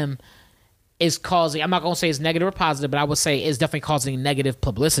him is causing, I'm not going to say it's negative or positive, but I would say it's definitely causing negative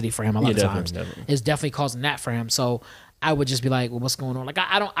publicity for him a lot of times. Definitely. It's definitely causing that for him. So I would just be like, well, what's going on? Like,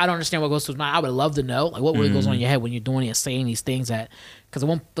 I don't understand what goes through his mind. I would love to know, like, what really goes on in your head when you're doing it and saying these things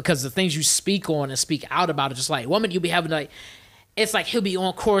because the things you speak on and speak out about are just like, one minute you'll be having like, it's like he'll be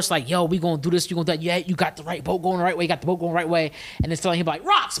on course like, yo, we gonna do this, you gonna do that. Yeah, you got the right boat going the right way, you got the boat going the right way, and then feeling he'll be like,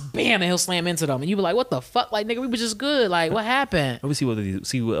 rocks, bam, and he'll slam into them, and you be like, what the fuck, like, nigga, we was just good, like, what happened? Let me see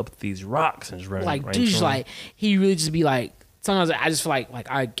what up with these rocks and just running. Like, dude, just like he really just be like, sometimes I just feel like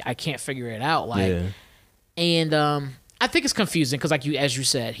I can't figure it out, like, and I think it's confusing because like as you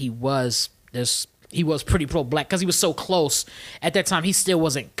said, he was pretty pro-black because he was so close at that time. He still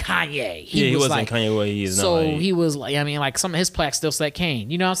wasn't Kanye. He wasn't like, Kanye where he is now. So he was like, I mean, like some of his plaques still said Kane.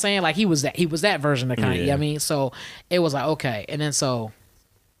 You know what I'm saying? Like he was that version of Kanye. Yeah. I mean, so it was like, okay, and then so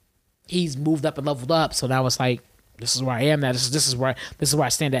he's moved up and leveled up. So now it's like, this is where I am now. This is where I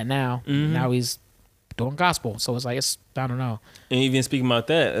stand at now. Now he's doing gospel. So it's like, I don't know. And even speaking about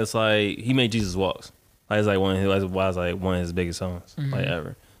that, it's like he made Jesus Walks. Like it's like one of his biggest songs like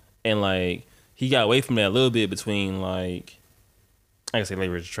ever, and like. He got away from that a little bit between like I can say late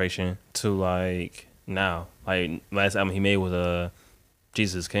registration to like now. Like last album he made was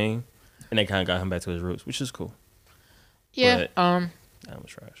Jesus King, and that kind of got him back to his roots, which is cool. Yeah. But, that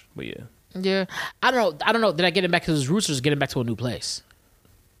was trash, but yeah. Yeah, I don't know. Did I get him back to his roots or just get him back to a new place?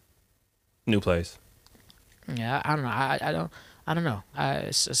 New place. Yeah, I don't know. I don't know.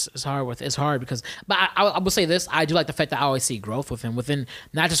 It's hard because, but I will say this: I do like the fact that I always see growth within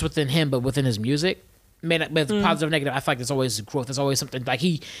not just within him, but within his music. But it's positive, negative. I feel like there's always growth. There's always something like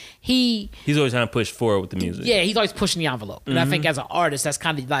he's always trying to push forward with the music. Yeah, he's always pushing the envelope. And I think as an artist, that's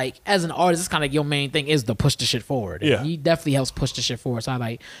kind of like that's kind of your main thing is to push the shit forward. Yeah, and he definitely helps push the shit forward. So I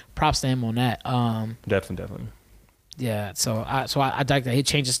like props to him on that. Definitely. Yeah, so I like that he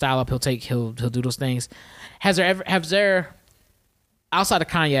changed his style up. He'll do those things. Has there outside of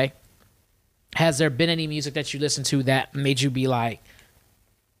Kanye, has there been any music that you listened to that made you be like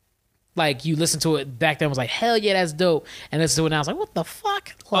you listened to it back then was like, hell yeah, that's dope, and listen to it now, I was like, what the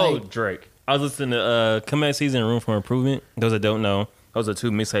fuck? Like, Drake. I was listening to Comeback Season and Room for Improvement. Those that don't know, Those are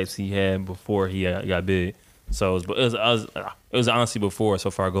 2 mixtapes he had before he got big. So it was honestly before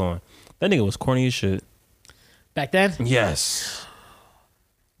So Far Gone. That nigga was corny as shit. Back then? Yes.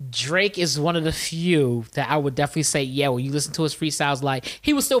 Drake is one of the few that I would definitely say, yeah, when you listen to his freestyles, like,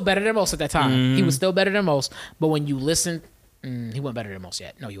 he was still better than most at that time. He was still better than most. But when you listen, he wasn't better than most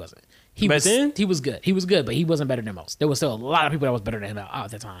yet. No, he wasn't. He was good. He was good, but he wasn't better than most. There was still a lot of people that was better than him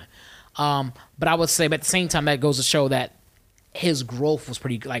at that time. But I would say, but at the same time, that goes to show that his growth was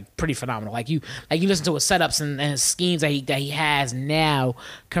pretty phenomenal. Like you listen to his setups and his schemes that he has now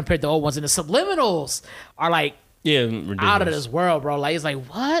compared to old ones, and the subliminals are like, yeah, ridiculous. Out of this world, bro. Like, it's like,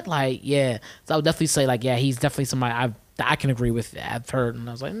 what? Like, yeah. So I would definitely say, like, yeah, he's definitely somebody I can agree with. I've heard, and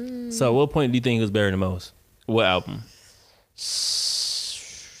I was like, So at what point do you think he was better than most? What album?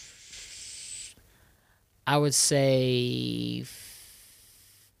 I would say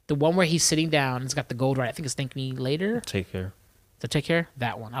the one where he's sitting down. It's got the gold right. I think it's Thank Me Later. Take Care. To Take Care?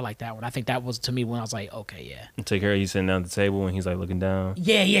 That one. I like that one. I think that was, to me, when I was like, okay, yeah. Take Care, he's sitting down at the table and he's like looking down.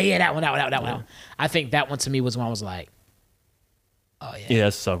 Yeah. That one. I think that one to me was when I was like, oh, yeah. Yeah,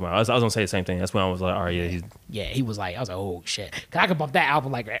 that's what I'm talking about. I was going to say the same thing. That's when I was like, all right, yeah. He was like, I was like, oh, shit. Because I could bump that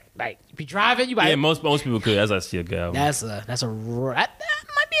album like if you driving, you might. Yeah, most people could. That's actually a good album. That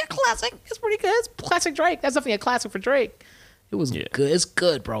might be a classic. It's pretty good. It's classic Drake. That's definitely a classic for Drake. It was good. It's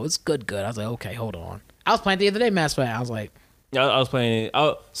good, bro. It's good. I was like, okay, hold on. I was playing the other day, Mass Effect. I was like, yeah, I was playing.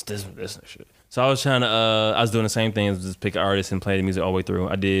 This shit. So I was trying to. I was doing the same thing as just pick an artist and play the music all the way through.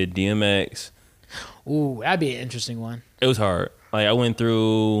 I did DMX. Ooh, that'd be an interesting one. It was hard. Like I went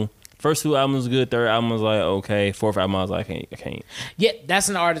through. First 2 albums was good. 3rd album was like okay. 4th album I was like I can't. Yeah, that's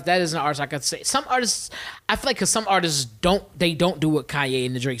an artist. That is an artist. I could say some artists. I feel like because some artists don't do what Kanye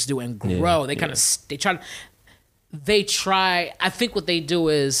and the Drakes do and grow. They kind of they try. I think what they do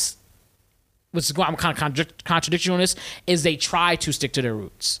is, which is why I'm kind of contradicting on this, is they try to stick to their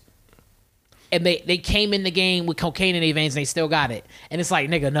roots. And they came in the game with cocaine in their veins and they still got it. And it's like,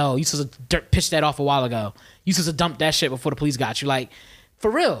 nigga, no, you supposed to pitch that off a while ago. You supposed to dump that shit before the police got you. Like, for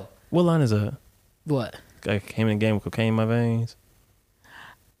real. What line is that? What? I came in the game with cocaine in my veins.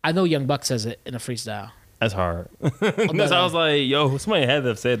 I know Young Buck says it in a freestyle. That's hard. Because I was like, yo, somebody had to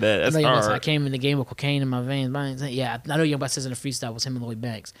have said that. That's hard. I came in the game with cocaine in my veins. Yeah, I know Young Buck says in a freestyle was him and Lloyd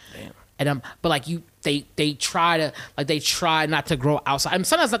Banks. Damn. And but like they try not to grow outside. I mean,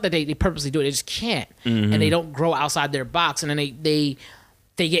 sometimes not that they purposely do it, they just can't, and they don't grow outside their box, and then they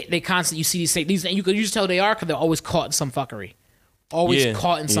constantly, you see these and you can just tell they are because they're always caught in some fucking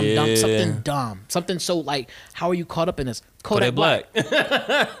caught in some something dumb, something so like, how are you caught up in this? Kodak Black.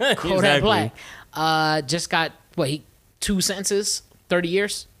 Kodak Black. Just got 2 sentences, 30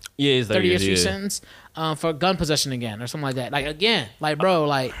 years. Yeah, it's 30 years, 3 sentence for gun possession again or something like that. Like again, like bro,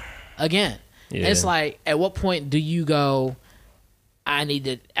 like. Again, It's like, at what point do you go, I need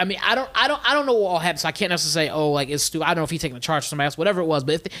to? I mean, I don't know what all happened, so I can't necessarily say, oh, like it's stupid. I don't know if he's taking the charge for somebody else, whatever it was.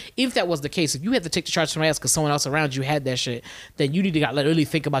 But if that was the case, if you had to take the charge for somebody else because someone else around you had that shit, then you need to really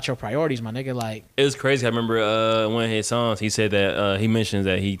think about your priorities, my nigga. Like, it was crazy. I remember one of his songs. He said that he mentions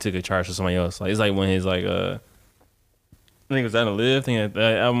that he took a charge for somebody else. Like it's like when his like I think it was Down to Live. I think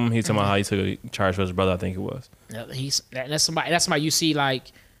that album. He's talking about how he took a charge for his brother. I think it was. Yeah, that's somebody you see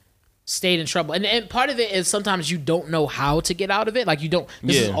like. Stayed in trouble, and part of it is sometimes you don't know how to get out of it. Like you don't.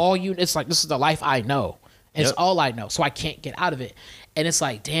 This is all you. It's like this is the life I know. It's all I know, so I can't get out of it. And it's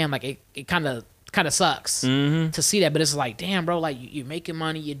like, damn, like it kind of sucks to see that. But it's like, damn, bro, like you're making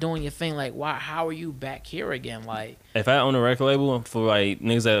money, you're doing your thing. Like, why? How are you back here again? Like, if I own a record label for like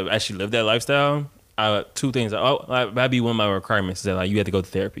niggas that actually live that lifestyle, two things. That'd be one of my requirements is that like you have to go to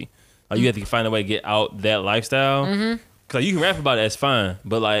therapy. Like you have to find a way to get out that lifestyle. Cause you can rap about it, that's fine.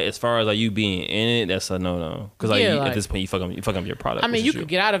 But like as far as like you being in it, that's a no. Cause like, at this point, you fuck up your product. I mean, you could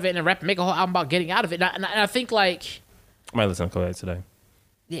get out of it and rap, make a whole album about getting out of it. And I think like I might listen to Kodak today.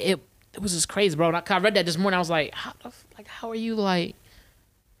 It was just crazy, bro. And I read that this morning. I was like, how are you like?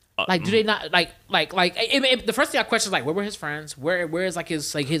 Like, do they not like? The first thing I question is like, where were his friends? Where is like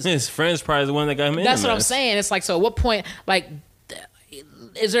his his friends probably the one that got him in. That's what I'm saying. It's like, so at what point, like,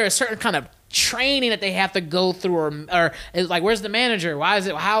 is there a certain kind of training that they have to go through, or is like, where's the manager?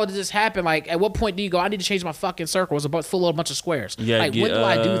 How did this happen? Like, at what point do you go, I need to change my fucking circle? It's full of a bunch of squares. Like, when do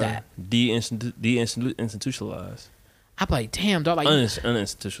I do that? De-institutionalized. I'm like, damn, dog. Like,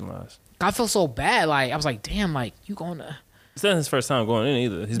 uninstitutionalized. I feel so bad. Like, I was like, damn, like, you going to... It's not his first time going in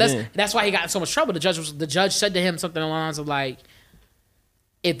either. That's why he got in so much trouble. The judge said to him something along the lines of like,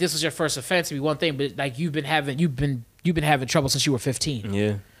 if this was your first offense, it'd be one thing, but like you've been having trouble since you were 15.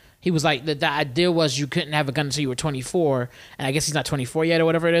 Yeah. He was like, the idea was you couldn't have a gun until you were 24, and I guess he's not 24 yet or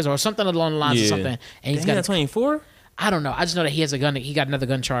whatever it is, or something along the lines of something. And he's got 24. I don't know. I just know that he has a gun. He got another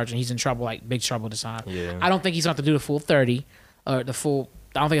gun charge and he's in trouble, like big trouble this time. Yeah. I don't think he's going to do the full 30 or the full.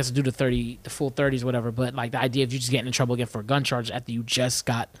 I don't think he has to do the full 30s or whatever. But like the idea of you just getting in trouble again for a gun charge after you just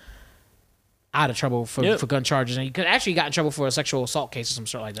got out of trouble for gun charges, and you could actually got in trouble for a sexual assault case or some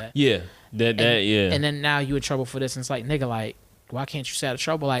sort like that. Yeah, yeah. And then now you in trouble for this, and it's like, nigga, like, why can't you stay out of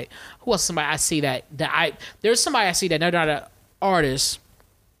trouble? Like, who else? Somebody I see there's somebody I see that they're not an artist,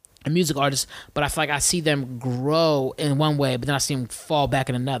 a music artist, but I feel like I see them grow in one way, but then I see them fall back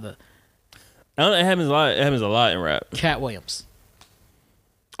in another. I don't know, it happens a lot. It happens a lot in rap. Cat Williams.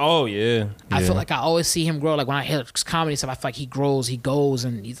 Oh yeah. I feel like I always see him grow. Like when I hear comedy stuff, I feel like he grows, he goes,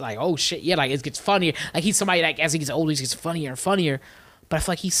 and he's like, oh shit, yeah, like it gets funnier. Like he's somebody like as he gets older, he gets funnier and funnier. But I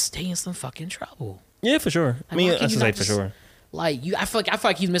feel like he's staying in some fucking trouble. Yeah, for sure. I mean, that's like for sure. Like I feel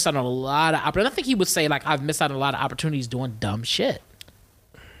like he's missed out on a lot of opportunities. I think he would say like I've missed out on a lot of opportunities doing dumb shit.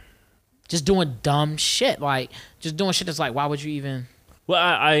 Just doing dumb shit, like just doing shit that's like, why would you even?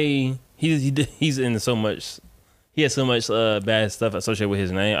 Well, he's in so much. He has so much bad stuff associated with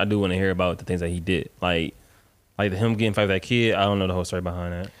his name. I do want to hear about the things that he did, like him getting fight with that kid. I don't know the whole story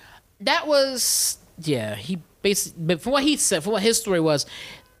behind that. That was he basically. But from what he said, from what his story was,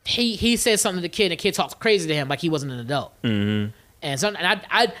 he said something to the kid, and the kid talked crazy to him like he wasn't an adult. Mm-hmm. And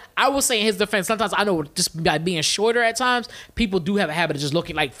I will say in his defense, sometimes I know just by being shorter at times, people do have a habit of just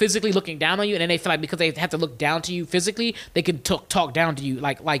looking, like physically looking down on you, and then they feel like because they have to look down to you physically, they can talk down to you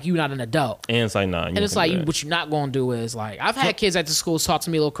like you're not an adult. And it's like, nah. And it's like, what you're not going to do is like, I've had kids at the school talk to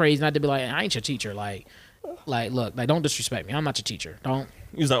me a little crazy, and I had to be like, I ain't your teacher. Like look, like don't disrespect me. I'm not your teacher. Don't.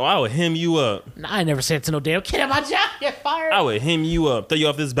 He was like, well, I would hem you up. Nah, I never said it to no damn kid at my job. Get fired. I would hem you up, throw you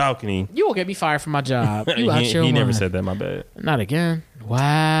off this balcony. You will get me fired from my job. You he never said that. My bad. Not again.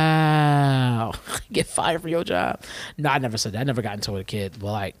 Wow. Get fired from your job. No, I never said that. I never got into it with a kid.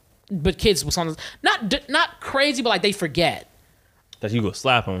 But kids was on not crazy, but like they forget that you go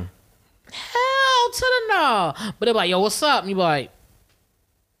slap them. Hell to the no. But they're like, yo, what's up? And you be like,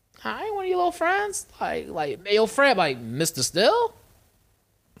 I ain't one of your little friends. Like your friend, like Mr. Still.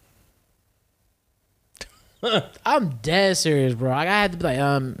 I'm dead serious, bro. I had to be like,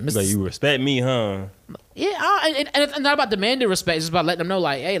 Mr. Like, you respect me, huh? Yeah, and it's not about demanding respect. It's about letting them know,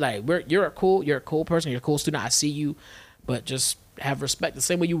 like, hey, like, you're a cool person, you're a cool student. I see you, but just have respect. The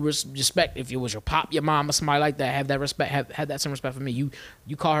same way you respect if it was your pop, your mom, or somebody like that. Have that respect. Have that same respect for me.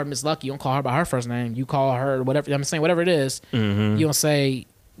 You call her Miss Lucky. You don't call her by her first name. You call her whatever. You know what I'm saying, whatever it is. Mm-hmm. You don't say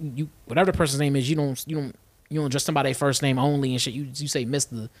whatever the person's name is. You don't address them by their first name only and shit. You say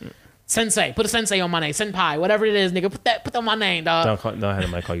Mr. Sensei, put a sensei on my name. Senpai, whatever it is, nigga. Put that on my name, dog. Don't have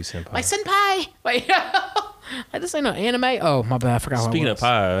him call you senpai. Like senpai. Like, like this ain't no anime. Oh, my bad. I forgot. Speaking of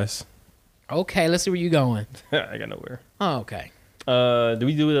pies. Okay, let's see where you going. I got nowhere. Oh, okay. Did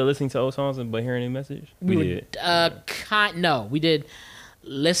we do the listening to old songs but hearing a message? We did. No, we did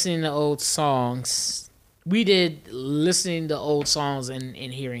listening to old songs. We did listening to old songs and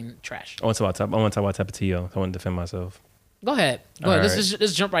hearing trash. I want to talk about Tapatio. I want to defend myself. Go ahead.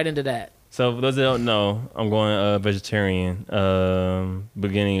 Let's jump right into that. So for those that don't know, I'm going vegetarian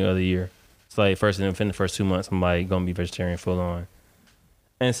beginning of the year. It's like within the first 2 months, I'm like gonna be vegetarian full on.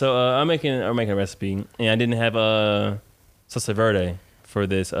 And so I'm making a recipe, and I didn't have salsa verde for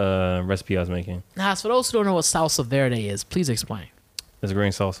this recipe I was making. Nah, so for those who don't know what salsa verde is, please explain. It's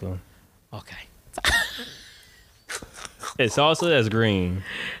green salsa. Okay. It's salsa that's green.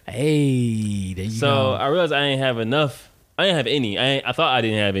 Hey, there you go. So I realized I didn't have enough. I didn't have any. I thought I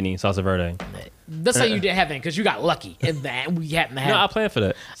didn't have any salsa verde. That's how you didn't have any because you got lucky and that we happened to have. No, I planned for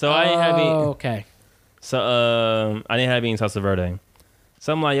that. So I didn't have any. Okay. So I didn't have any salsa verde.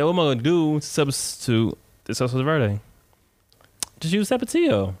 So I'm like, yo, what am I gonna do to substitute the salsa verde? Just use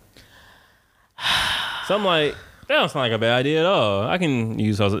Tapatio. So I'm like, that don't sound like a bad idea at all. I can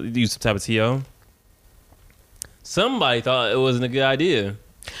use Tapatio. Somebody thought it wasn't a good idea.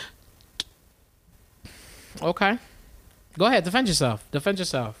 Okay. Go ahead, defend yourself. I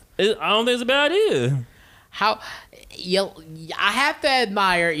don't think it's a bad idea. I have to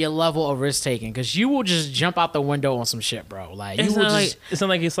admire your level of risk taking because you will just jump out the window on some shit, bro. Like it's not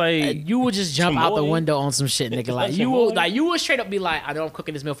like you will just jump out the window on some shit, nigga. Like you will straight up be like, I know I'm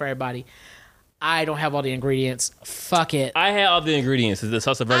cooking this meal for everybody. I don't have all the ingredients. Fuck it. I had all the ingredients. The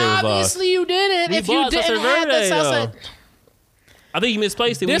salsa verde was lost. Obviously you didn't. If you didn't have the salsa. I think you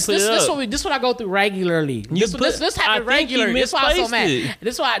misplaced it. This what I go through regularly. This happens regularly. This why I'm so mad.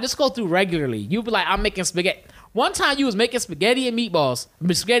 This go through regularly. You be like, I'm making spaghetti. One time you was making spaghetti and meatballs,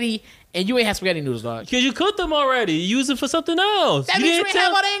 spaghetti, and you ain't had spaghetti noodles, dog. Because you cooked them already. You used it for something else. That means you ain't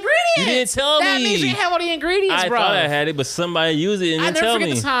have all the ingredients. You didn't tell me. That means you ain't have all the ingredients, bro. I thought I had it, but somebody used it and didn't tell me. I never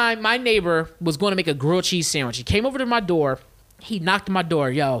forget the time my neighbor was going to make a grilled cheese sandwich. He came over to my door. He knocked on my door.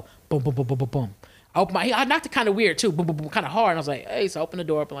 Yo, boom, boom, boom, boom, boom, boom. I knocked it kind of weird too, boom, boom, boom, kind of hard. And I was like, hey, so I opened the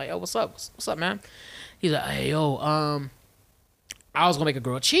door up and like, yo, what's up? What's up, man? He's like, hey, yo, I was gonna make a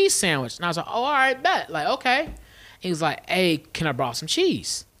grilled cheese sandwich. And I was like, oh, all right, bet. Like, okay. He was like, hey, can I borrow some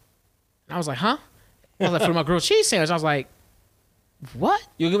cheese? And I was like, huh? I was like, for my grilled cheese sandwich. I was like, what?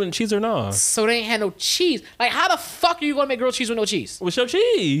 You giving the cheese or not? So they ain't had no cheese. Like, how the fuck are you gonna make grilled cheese with no cheese? With your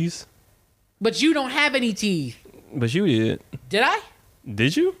cheese. But you don't have any teeth. But you did. Did I?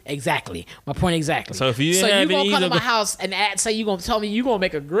 Did you? Exactly. My point exactly. So if you didn't have gonna any come to my house and say you gonna tell me you gonna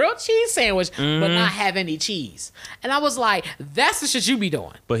make a grilled cheese sandwich but not have any cheese. And I was like, that's the shit you be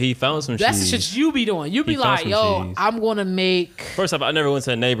doing. But he found some cheese. That's the shit you be doing. You be like, yo, cheese. I'm gonna make. First off, I never went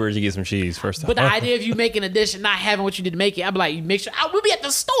to a neighbor to get some cheese. First off. But the idea of you making a dish and not having what you did to make it, I'd be like, you make sure. We'll be at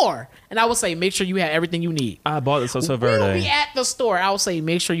the store. And I would say, make sure you have everything you need. I bought the salsa verde. We'll be at the store. I would say,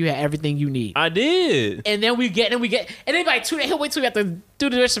 make sure you have everything you need. I did. And then we get, and then like 2 days, he'll wait till we have to do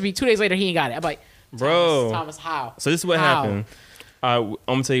the recipe. 2 days later, he ain't got it. I'm like, Thomas, how? So this is what happened. I'm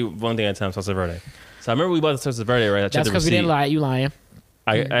gonna tell you one thing at a time. Salsa verde. So I remember we bought the salsa verde, right? That's because we didn't lie. You lying.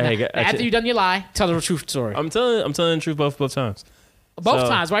 After you done your lie, tell the truth story. I'm telling the truth both times. Both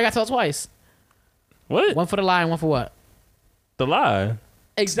times. Why you gotta tell it twice? What? One for the lie and one for what? The lie.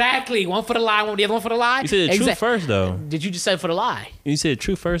 Exactly. One for the lie, the other one for the lie. You said the truth first, though. Did you just say for the lie? You said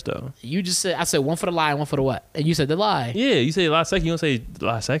truth first, though. You just said, I said one for the lie and one for the what? And you said the lie. Yeah, you say last second. You don't say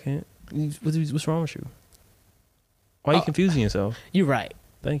last second. What's wrong with you? Why are you confusing yourself? You're right.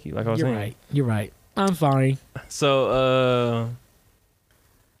 Thank you. Like I was saying. You're right. I'm sorry. So,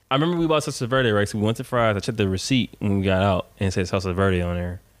 I remember we bought salsa verde, right? So we went to Fry's. I checked the receipt when we got out and it said salsa verde on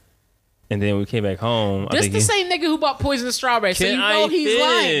there. And then we came back home. This the same nigga who bought poisonous strawberries. So you know he's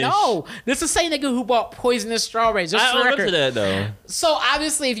lying. No, this is the same nigga who bought poisonous strawberries. Just I remember that though. So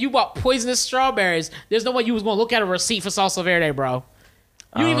obviously, if you bought poisonous strawberries, there's no way you was gonna look at a receipt for salsa verde, bro.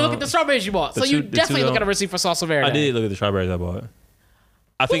 You didn't even look at the strawberries you bought. So you definitely look at a receipt for salsa verde. I did look at the strawberries I bought.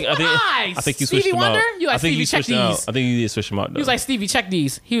 I think you switched Stevie them Wonder? out. You like, I think Stevie, you check switched them out. these. I think you did switch them out though. He was like, Stevie, check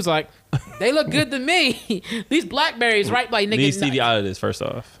these. He was like, they look good to me. These blackberries, right? Like nigga. Leave Stevie out of this first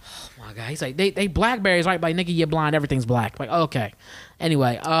off. My God, he's like, they blackberries, right? Like nigga, you're blind. Everything's black. Like okay.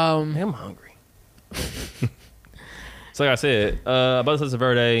 Anyway, I'm hungry. So like I said, about the salsa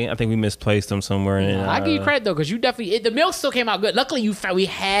verde, I think we misplaced them somewhere. I give you credit though, because you definitely the meal still came out good. Luckily, we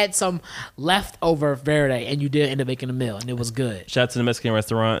had some leftover verde, and you did end up making a meal, and it was good. Shout out to the Mexican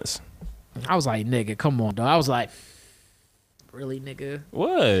restaurants. I was like, nigga, come on, dog. I was like, really, nigga?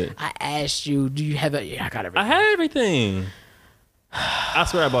 What? I asked you, do you have it? Yeah, I got everything. I had everything. I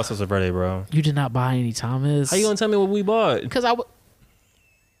swear I bought salsa verde, bro. You did not buy any, Thomas. How you gonna tell me what we bought? Because I would.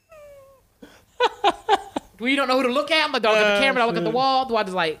 Do you don't know who to look at? I'm like, do I look at the camera? Do I look at the wall? Do I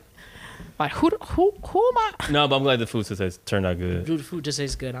just like who am I? No, but I'm glad the food just turned out good. The food just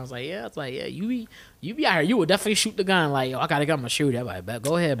tastes good. I was like, yeah. It's like, yeah, you be out here. You would definitely shoot the gun. Like, yo, I got a gun. I'm gonna shoot it. I'm like, bet,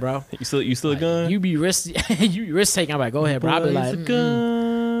 go ahead, bro. You still a gun? You be risk taking. I'm like, go ahead, bro. I'll be like,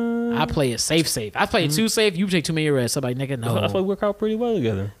 gun. I play it safe. I play it too safe. You take too many risks. I'm like, nigga, no. I thought we work out pretty well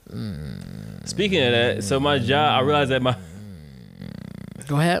together. Speaking of that, so my job, I realized that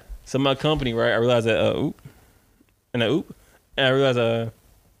Go ahead. So my company, right? I realized that and I realized I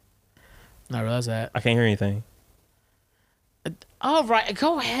realized that I can't hear anything. All right,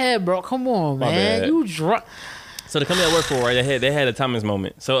 go ahead, bro. Come on, My man. bad. You drunk. So the company I work for, right? They had a Thomas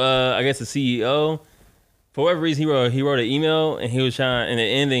moment. So I guess the CEO, for whatever reason, he wrote an email and he was trying in the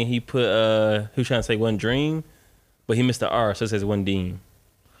ending he put he was trying to say one dream, but he missed the R, so it says one deem.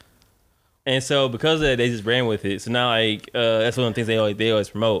 And so because of that, they just ran with it. So now like that's one of the things they always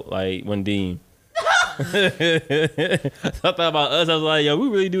promote, like one deem. So I thought about us. I was like, yo, we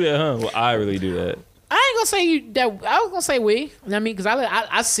really do that, huh? Well, I really do that. I ain't gonna say you that. I was gonna say we. You know what I mean, because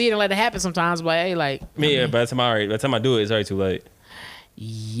I see it and let it happen sometimes. But hey, like yeah, by the time I do it, it's already too late.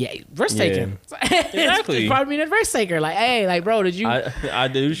 Yeah, risk taking. Exactly. Probably mean a risk taker. Like, hey, like, bro, did you? I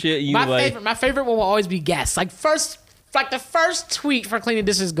do shit. You my favorite one will always be guests. Like the first tweet for cleaning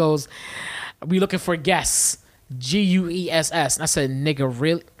dishes goes, "We looking for guests." GUESS. And I said, nigga,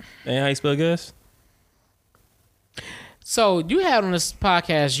 really? And how you spell guess? So you had on this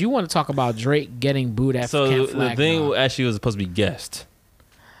podcast, you want to talk about Drake getting booed at So Camp Flag. The thing actually was supposed to be guest.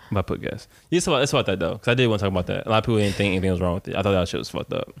 But I put guest. It's about that though, because I did want to talk about that. A lot of people didn't think anything was wrong with it. I thought that shit was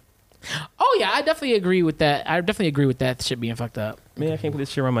fucked up. Oh yeah, I definitely agree with that. I definitely agree with that shit being fucked up. Man, I can't put this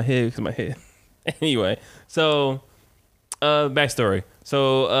shit around my head because my head. Anyway, so backstory.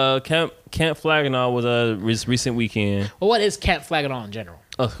 So Camp Flagnaw was a recent weekend. Well, what is Camp Flagnaw in general?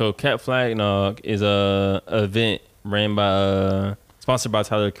 So Camp Flagnaw is a event ran by sponsored by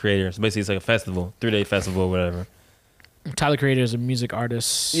Tyler the Creator. So basically, it's like a festival, 3-day festival or whatever. Tyler Creator is a music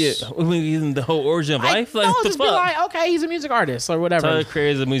artist. Yeah, I mean, the whole origin of life. Like, just be like, okay, he's a music artist or whatever. Tyler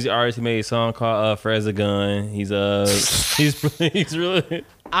Creator is a music artist. He made a song called "Fred's a Gun." He's he's really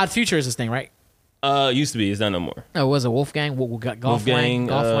Odd Future is his thing, right? Used to be. It's not no more. No, was it Wolfgang? Wolfgang.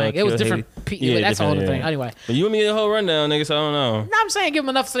 It was different. That's a whole other thing. Anyway. But you want me to get the whole rundown, nigga, so I don't know. No, I'm saying give them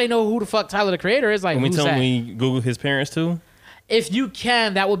enough so they know who the fuck Tyler the Creator is. Like, Can we who's tell that? me Google his parents too? If you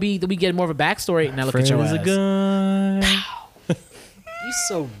can, that would be we get more of a backstory. Now look at your ass. Fred's a gun. You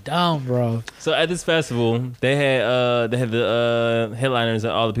so dumb, bro. So at this festival, they had the headliners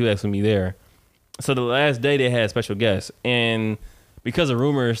and all the people that's gonna be there. So the last day they had special guests, and because of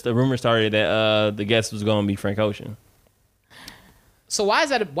rumors, the rumor started that the guest was gonna be Frank Ocean. So why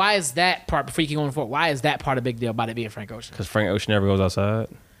is that part before you keep going forward? Why is that part a big deal about it being Frank Ocean? Because Frank Ocean never goes outside.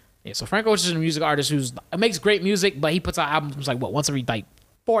 Yeah, so Frank Ocean is a music artist who's makes great music, but he puts out albums like once every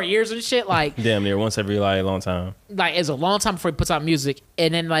 4 years and shit. Like damn near once every long time. Like it's a long time before he puts out music,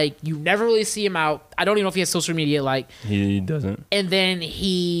 and then like you never really see him out. I don't even know if he has social media. Like he doesn't. And then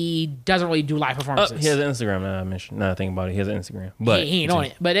he doesn't really do live performances. He has an Instagram. Now I think about it, he has an Instagram, but he ain't on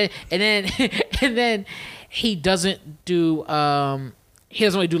it. But and then he doesn't do. He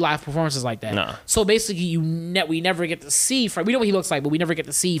doesn't really do live performances like that. Nah. So basically, we never get to see Frank. We know what he looks like, but we never get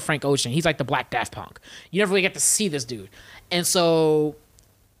to see Frank Ocean. He's like the Black Daft Punk. You never really get to see this dude, and so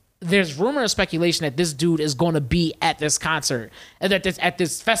there's rumor and speculation that this dude is going to be at this concert and at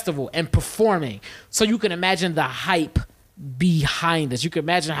this festival and performing. So you can imagine the hype behind this. You can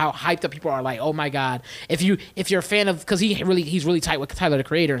imagine how hyped up people are. Like, oh my god! If you're a fan of, because he's really tight with Tyler the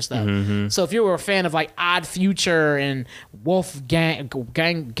Creator and stuff. Mm-hmm. So if you were a fan of like Odd Future and Wolfgang, them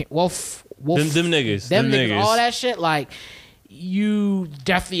niggas, all that shit, like you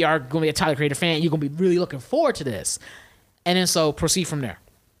definitely are going to be a Tyler Creator fan. You're going to be really looking forward to this. And then so proceed from there.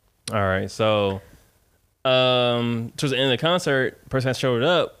 All right, so towards the end of the concert, the person that showed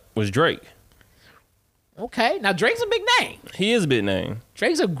up was Drake. Okay, now Drake's a big name. He is a big name.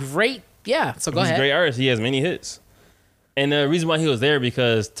 Drake's a great, so go ahead. He's a great artist. He has many hits. And the reason why he was there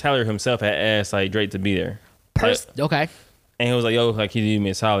because Tyler himself had asked like Drake to be there. Okay. And he was like, yo, like he did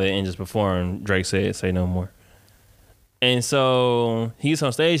me a solid and just perform. Drake said, say no more. And so he gets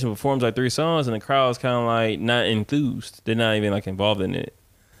on stage and performs like 3 songs and the crowd's kind of like not enthused. They're not even like involved in it.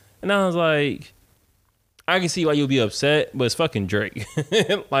 And I was like, I can see why you'll be upset, but it's fucking Drake.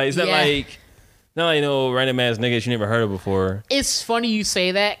 Like, it's not like no random ass niggas you never heard of before. It's funny you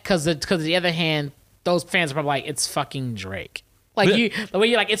say that because the other hand, those fans are probably like, it's fucking Drake. Like the way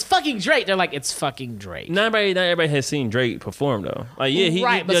you're like, it's fucking Drake. They're like, it's fucking Drake. Not everybody has seen Drake perform though. Like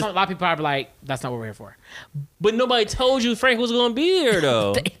right, but a lot of people are like, that's not what we're here for. But nobody told you Frank was gonna be here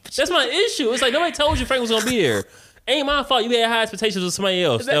though. That's my issue. It's like nobody told you Frank was gonna be here. Ain't my fault. You had high expectations with somebody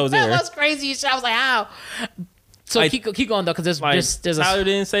else that was there. That was crazy. I was like, how? So like, keep going though, because there's Tyler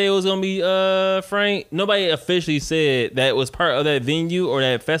didn't say it was gonna be Frank. Nobody officially said that was part of that venue or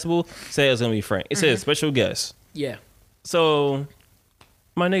that festival. Said it was gonna be Frank. It said special guest. Yeah. So,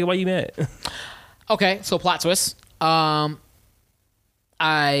 my nigga, why you mad? Okay, so plot twist. I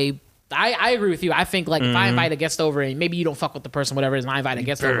agree with you. I think like if I invite a guest over and maybe you don't fuck with the person, whatever it is, and I invite a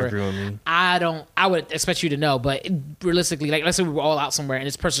guest over, I would expect you to know. But realistically, like let's say we were all out somewhere and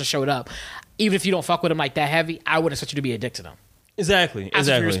this person showed up, even if you don't fuck with them like that heavy, I would expect you to be a dick to them. Exactly. I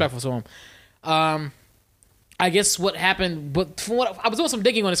should be respectful to them. I guess what happened, but from what I was doing some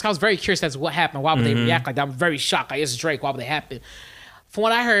digging on this, I was very curious as to what happened. Why would they react like that? I'm very shocked. Like it's Drake. Why would they happen? From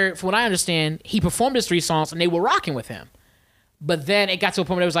what I heard, from what I understand, he performed his 3 songs and they were rocking with him. But then it got to a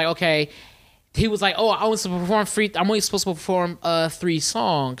point where it was like, okay, he was like, oh, I'm only supposed to perform 3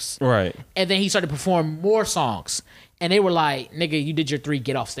 songs. Right. And then he started to perform more songs. And they were like, nigga, you did your 3,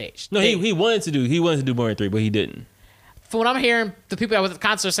 get off stage. No, he wanted to do more than 3, but he didn't. From what I'm hearing, the people that was at the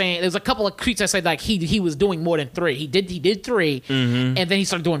concert saying, there's a couple of tweets that said like he was doing more than 3. He did 3, and then he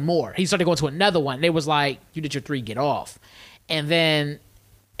started doing more. He started going to another one. They was like, you did your 3, get off. And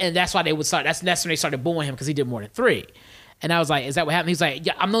that's why they would start. That's when they started booing him because he did more than 3. And I was like, is that what happened? He's like,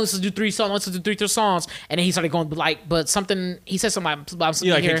 yeah, I'm only supposed to do 3 songs. I'm only supposed to do 3 songs. And then he started going like, but something, he said something about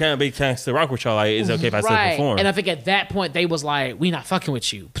something like, he can't still rock with y'all. Like, is it okay if I still perform? And I think at that point, they was like, we not fucking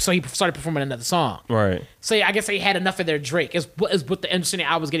with you. So he started performing another song. Right. So I guess they had enough of their Drake, is what the understanding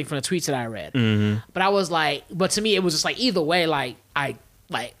I was getting from the tweets that I read. But I was like, but to me, it was just like, either way, like,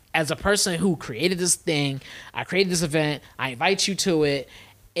 as a person who created this thing, I created this event, I invite you to it,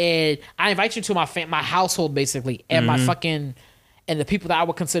 and I invite you to my household basically, and my fucking and the people that I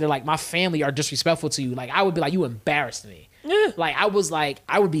would consider like my family are disrespectful to you, like I would be like, you embarrassed me. Yeah. Like I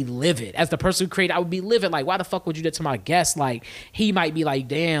would be livid as the person who created. I would be livid. Like, why the fuck would you do that to my guest? Like he might be like,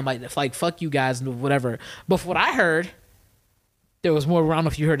 damn, like fuck you guys and whatever. But from what I heard, there was more. I don't know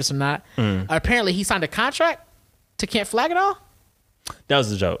if you heard this or not. Apparently, he signed a contract to Can't Flag It All. That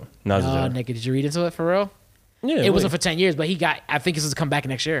was a joke. That was a joke. Nigga, did you read into it for real? Yeah, it wasn't for 10 years, but I think it's supposed to come back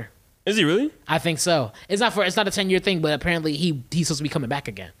next year. Is he really? I think so. It's not a 10-year thing, but apparently he's supposed to be coming back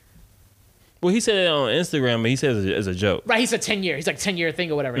again. Well, he said it on Instagram, but he said it as a joke. Right, he said 10 years. He's like 10-year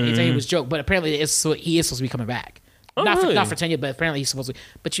thing or whatever. He said he was joke, but apparently he is supposed to be coming back. Oh, not really? for 10 years, but apparently he's supposed to.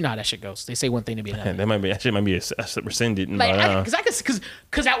 But you know how that shit goes. They say one thing to be another. That shit might be rescinded. Like,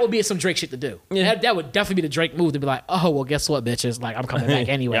 because that would be some Drake shit to do. Yeah. That would definitely be the Drake move to be like, oh well, guess what, bitches? Like I'm coming back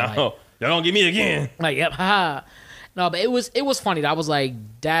anyway. Y'all don't get me again. Like, yep, haha. No, but it was funny. I was like,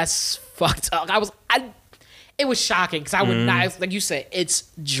 that's fucked up. It was shocking because I would not, like you said, it's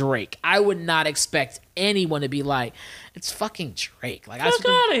Drake. I would not expect anyone to be like, it's fucking Drake. Like, Fuck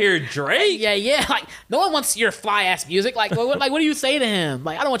out of here, Drake. Yeah. Like, no one wants your fly ass music. Like, what do you say to him?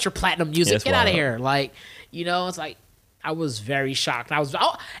 Like, I don't want your platinum music. Yeah, Get out of here. Like, it's like, I was very shocked. It was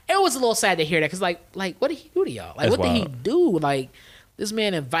a little sad to hear that because, like, what did he do to y'all? Like, That's what did he wild. do? Like, this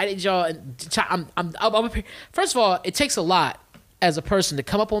man invited y'all. And first of all, it takes a lot as a person to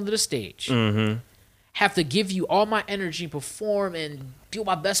come up onto the stage, have to give you all my energy, perform, and do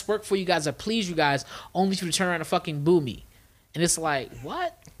my best work for you guys to please you guys, only for you to turn around and fucking boo me. And it's like,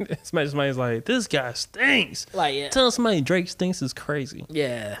 what? Somebody's like, this guy stinks. Like, yeah. Telling somebody Drake stinks is crazy.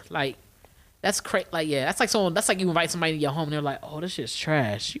 Yeah, like, that's crazy. Like, yeah, that's like you invite somebody to your home and they're like, oh, this shit's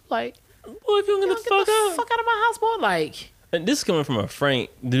trash. You like, Boy, if you don't get the fuck out of my house, boy. Like, and this is coming from a Frank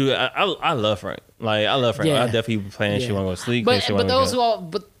dude. I love Frank. Like, I love Frank. Yeah. I definitely be playing shit when I go to sleep.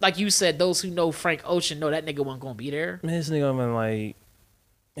 but like you said, those who know Frank Ocean know that nigga wasn't gonna be there. Man, this nigga been like,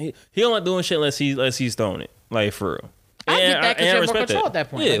 he don't like doing shit unless he's throwing it. Like, for real. I get that because you have more respect control at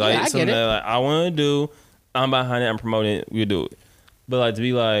that point. Yeah, Like, I something get it. that, like, I want to do. I'm behind it. I'm promoting it. We do it. But like to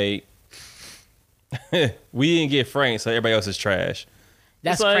be like, we didn't get Frank, so everybody else is trash.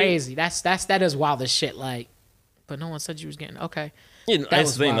 That's like, crazy. That is wild as shit. Like, but no one said you was getting okay. Yeah,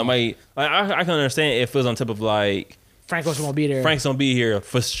 that's the thing. wild. Nobody. Like, I can understand if it was on top of like Frank Ocean won't be there. Frank's gonna be here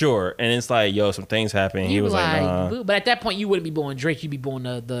for sure, and it's like, yo, some things happen. He was like, nah. boo. But at that point, you wouldn't be booing Drake. You'd be booing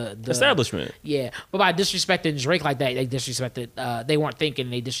the Establishment. Yeah, but by disrespecting Drake like that, they disrespected. They weren't thinking.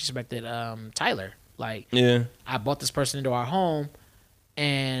 They disrespected Tyler. Like, Yeah. I brought this person into our home,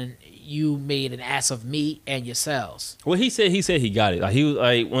 and you made an ass of me and yourselves. Well, he said he got it. Like, he was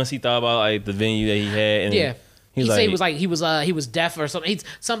like, once he thought about like the venue that he had, and Yeah. he said he was deaf or something.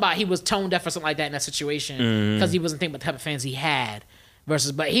 He was tone deaf or something like that in that situation because he wasn't thinking about the type of fans he had.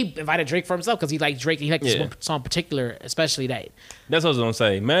 But he invited Drake for himself because he liked Drake. He liked this one song in particular, especially that. That's what I was gonna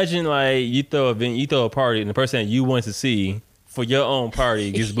say. Imagine like you throw a party, and the person that you want to see for your own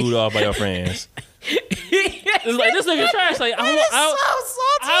party gets booed off by your friends. It's like, this nigga trash. Like,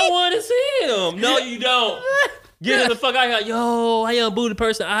 I want to see him. No, you don't. Get the fuck out of here. Yo, I am boo the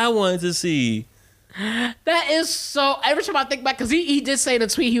person I wanted to see. That is so. Every time I think back, because he did say in a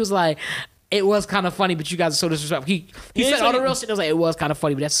tweet, he was like, it was kind of funny, but you guys are so disrespectful. He said all the real shit. It was like, it was kind of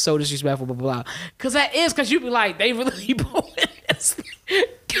funny, but that's so disrespectful, blah, blah, blah. Because that is, because you be like, they really booing this. Because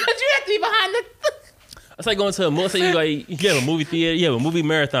you have to be behind the... It's like going to a movie. You have a movie theater, you have a movie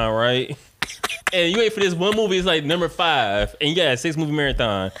marathon, right? And you wait for this one movie, it's like number 5, and you got a 6-movie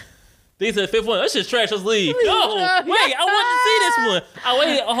marathon. These are the 5th one. That's just trash. Let's leave. No, wait. I want to see this one. I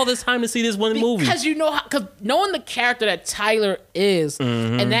waited all this time to see this one movie. Because because knowing the character that Tyler is,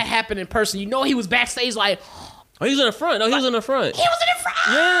 and that happened in person, you know he was backstage like, oh, he was in the front. No, he was in the front. he was in the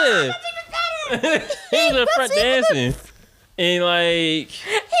front. Yeah. He was in the front dancing. And like,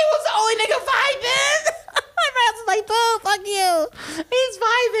 he was the only nigga vibing. My man's like, boo, fuck you. He's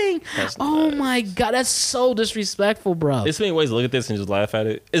vibing. Oh my God, that's so disrespectful, bro. There's so many ways to look at this and just laugh at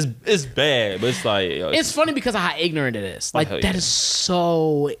it. It's bad, but it's like, yo, it's funny because of how ignorant it is. Like, that is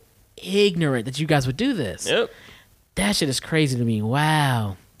so ignorant that you guys would do this. Yep. That shit is crazy to me.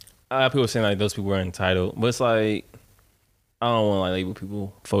 Wow. People saying like those people are entitled, but it's like, I don't want to like label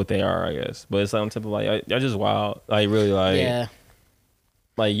people for what they are, I guess. But it's like on top of like, y'all just wild. Like, really, like, yeah.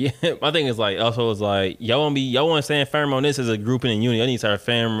 Like, yeah, my thing is like, also is like, y'all want to stand firm on this as a group and in unity. Y'all need to start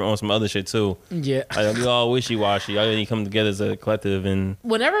firm on some other shit too. Yeah. Like, we all wishy-washy. Y'all need to come together as a collective. And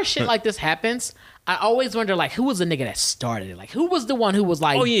whenever shit like this happens, I always wonder, like, who was the nigga that started it? Like, who was the one who was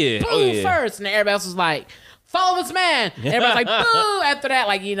like, oh yeah, boom, first? And everybody else was like, follow this man. And everybody's like, boo. After that,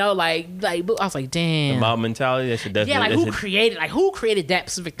 like, you know, like boo. I was like, damn. The mob mentality, that should definitely. Yeah, like who created that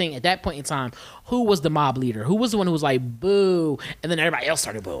specific thing at that point in time? Who was the mob leader? Who was the one who was like, boo? And then everybody else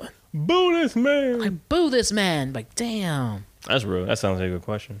started booing. Boo this man. Like, boo this man. Like, damn. That's real. That sounds like a good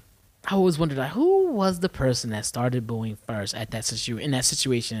question. I always wondered, like, who was the person that started booing first at that in that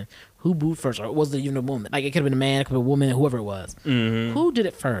situation? Who booed first, or was it even a woman? Like, it could have been a man, it could have been a woman, whoever it was. Mm-hmm. Who did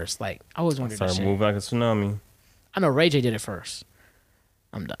it first? Like, I always wondered that shit. Move like a tsunami. I know Ray J did it first.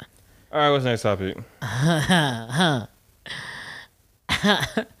 I'm done. All right, what's the next topic?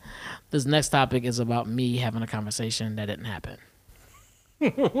 This next topic is about me having a conversation that didn't happen.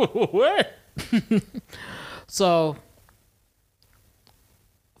 What? So,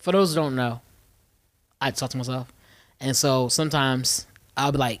 for those who don't know, I talk to myself. And so sometimes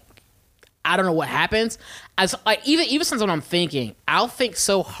I'll be like, I don't know what happens. Like even since when I'm thinking, I'll think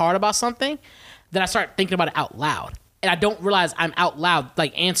so hard about something that I start thinking about it out loud. And I don't realize I'm out loud,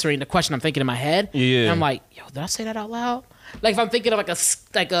 like answering the question I'm thinking in my head. Yeah. And I'm like, yo, did I say that out loud? Like if I'm thinking of like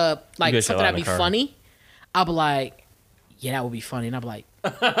something that'd be funny, I'll be like, yeah, that would be funny. And I'll be like,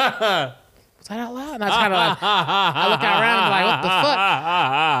 was that out loud? And I just kind of like, I look around and be like, what the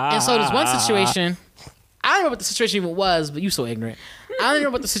fuck? And so there's one situation, I don't remember what the situation even was, but you so ignorant. I don't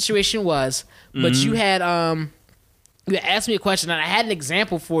remember what the situation was, but you had asked me a question and I had an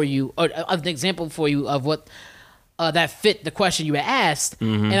example for you, of what that fit the question you had asked.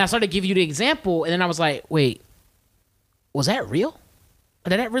 And I started giving you the example, and then I was like, wait, was that real?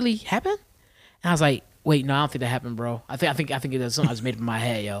 Did that really happen? And I was like, wait, no, I don't think that happened, bro. I think it was something I just made up in my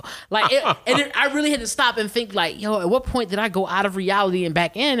head, yo. Like, I really had to stop and think, like, yo, at what point did I go out of reality and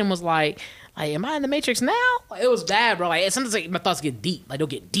back in and was like, am I in the Matrix now? It was bad, bro. Like, sometimes like, my thoughts get deep. Like, they'll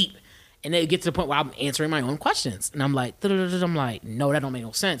get deep. And they get to the point where I'm answering my own questions. And I'm like, no, that don't make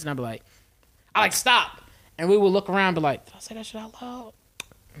no sense. And I'll be like, stop. And we will look around and be like, did I say that shit out loud?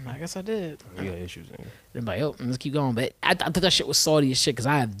 I guess I did. You got issues, nigga. They're like, oh, let's keep going. But I thought that shit was salty as shit because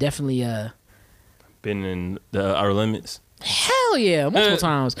I have definitely been in our limits. Hell yeah, multiple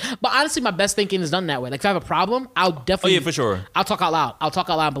times. But honestly, my best thinking is done that way. Like if I have a problem, I'll definitely. Oh yeah, for sure. I'll talk out loud.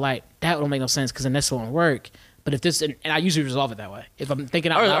 And be like, that don't make no sense because then this won't work. But if this, and I usually resolve it that way. If I'm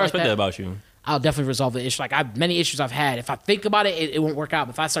thinking out loud, I respect that about you. I'll definitely resolve the issue. Like many issues I've had. If I think about it, it won't work out.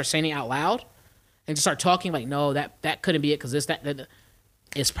 But if I start saying it out loud and just start talking, like, no, that couldn't be it because that,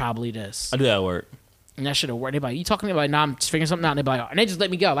 it's probably this. I do that at work. And that should have worked. They're like, you talking to me? Like, nah, I'm just figuring something out. And they're like, and they just let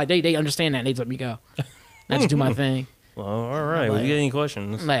me go. Like they understand that. And they just let me go. And I just do my thing. Well, all right. Well, you get any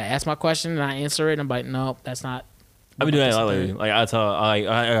questions? Like, I ask my question and I answer it. And I'm like, no, that's not. I've been doing that lately. Like I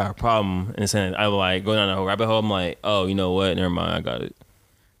got a problem and saying I like go down the whole rabbit hole. I'm like, oh, you know what? Never mind, I got it.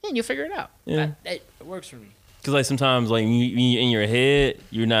 Yeah, you figure it out. Yeah, it works for me. Because like sometimes like you in your head,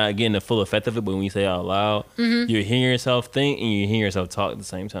 you're not getting the full effect of it. But when you say it out loud, you're hearing yourself think and you're hearing yourself talk at the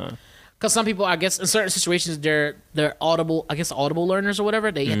same time. Because some people, I guess, in certain situations, they're audible. I guess audible learners or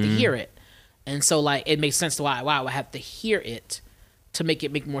whatever. They have to hear it, and so like it makes sense to why I would have to hear it to make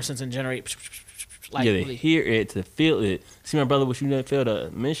it make more sense and generate. Like, yeah, they hear it to feel it. See, my brother, what you didn't feel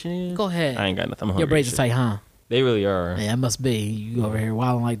the mission is? Go ahead. I ain't got nothing. I'm Your braids are tight, huh? They really are. Yeah, it must be. You over here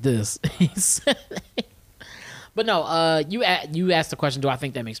wilding like this. But no, you asked the question, do I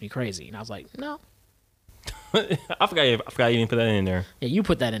think that makes me crazy? And I was like, no. I forgot you didn't put that in there. Yeah, you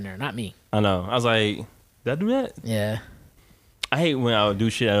put that in there, not me. I know. I was like, did I do that? Yeah. I hate when I would do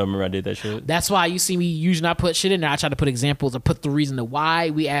shit. I don't remember I did that shit. That's why you see me usually not put shit in there. I try to put examples or put the reason to why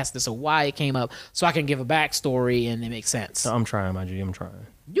we asked this or why it came up, so I can give a backstory and it makes sense. I'm trying, my G. I'm trying.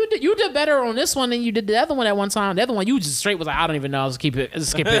 You did better on this one than you did the other one at one time. The other one you just straight was like, I don't even know. I'll just skip it. I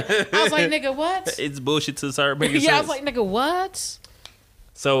was like, nigga, what? It's bullshit to start making sense. Yeah, I was like, nigga, what?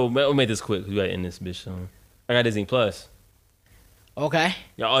 So we'll make this quick. We got to end this bitch soon. I got Disney Plus. Okay.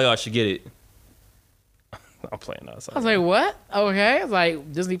 Y'all should get it. I'm playing outside. I was like, what? Okay. I was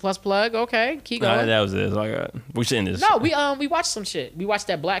like, Disney Plus plug. Okay. Keep going. That was it. I got. We should end this. No, we watched some shit. We watched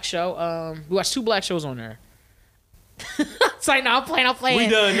that black show. We watched 2 black shows on there. It's like, no, I'm playing. We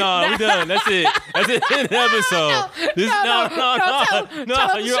done. No, we done. That's it. That's it. End the episode.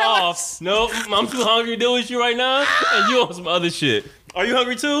 No, you're off. No, I'm too hungry to deal with you right now, and you on some other shit. Are you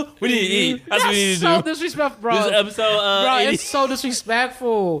hungry too? We need to eat. That's what we need to do. So disrespectful, bro. This episode, bro, it's so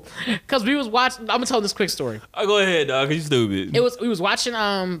disrespectful. Cause we was watching. I'm gonna tell this quick story. Go ahead, dog. Cause you stupid. We was watching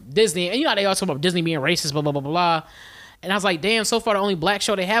Disney, and you know how they always talk about Disney being racist, blah blah blah blah. And I was like, damn. So far, the only black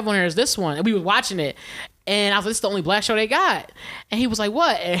show they have on here is this one. And we was watching it, and I was like, this is the only black show they got. And he was like,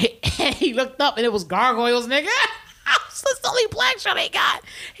 what? And he looked up, and it was Gargoyles, nigga. That's the only black show they got.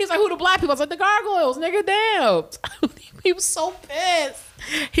 He's like, who the black people? I was like, the Gargoyles, nigga, damn. He was so pissed.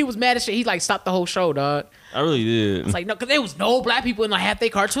 He was mad as shit. He like stopped the whole show, dog. I really did. It's like, no, because there was no black people in like half their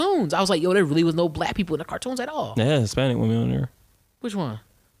cartoons. I was like, yo, there really was no black people in the cartoons at all. They had Hispanic women on there. Which one?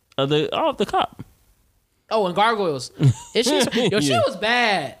 The cop. Oh, and Gargoyles. She was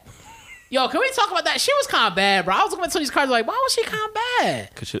bad. Yo, can we talk about that? She was kind of bad, bro. I was looking at some of these cards like, why was she kind of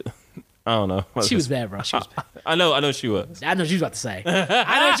bad? Cause I don't know. She was bad, bro. She was bad. I know she was. I know what you was about to say.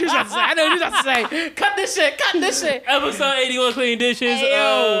 Cut this shit. Episode 81, clean dishes. Hey,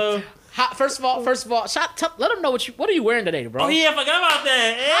 yo. First of all, let them know what are you wearing today, bro? Oh yeah, I forgot about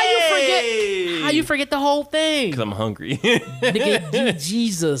that. How you forget the whole thing? Because I'm hungry. Nigga,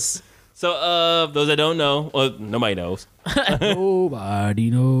 Jesus. So, those that don't know, well, nobody knows. Nobody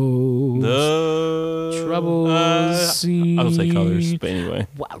knows. The trouble scene. I would say colors, but anyway.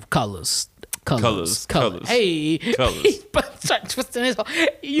 Wow, colors. Hey. Colors. Start twisting his whole,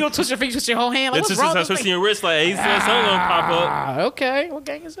 you don't twist your fingers, twist your whole hand. Like, it's just twisting your wrist like, hey, something gonna pop up. Okay. What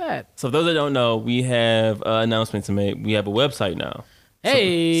gang is that? So, for those that don't know, we have an announcement to make. We have a website now.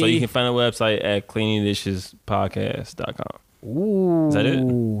 Hey. So you can find a website at cleaningdishespodcast.com. Ooh. Is that it?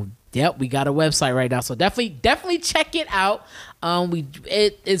 Yep, we got a website right now, so definitely check it out.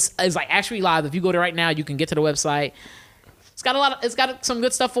 It's like actually live. If you go there right now, you can get to the website. It's got some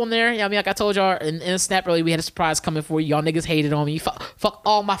good stuff on there. I mean, like I told y'all in a snap earlier, we had a surprise coming for you. Y'all niggas hated on me. Fuck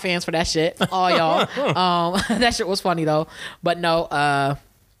all my fans for that shit. All y'all. That shit was funny though. But no,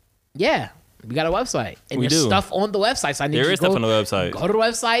 yeah, we got a website and there's stuff on the website. So I need there you is stuff on the website. Go to the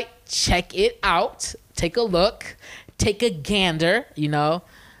website, check it out, take a look, take a gander. You know.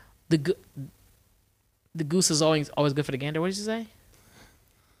 The goose is always good for the gander. What did you say?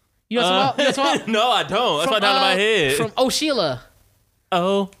 You know what I'm talking about? No, I don't. That's not down in my head. From Sheila.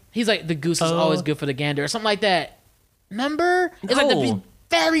 Oh. He's like, the goose is always good for the gander or something like that. Remember? It's like the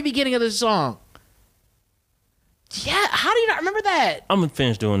very beginning of the song. Yeah, how do you not remember that? I'm going to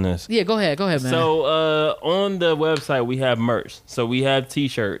finish doing this. Yeah, go ahead, man. So, on the website, we have merch. So, we have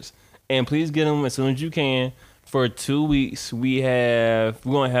t-shirts. And please get them as soon as you can. For 2 weeks, we're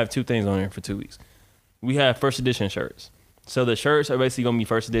going to have two things on there for 2 weeks. We have first edition shirts. So the shirts are basically going to be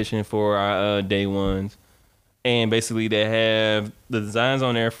first edition for our day ones. And basically they have the designs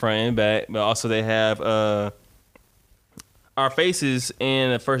on there front and back, but also they have our faces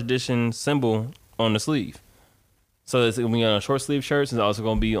and a first edition symbol on the sleeve. So it's going to be on our short sleeve shirts. It's also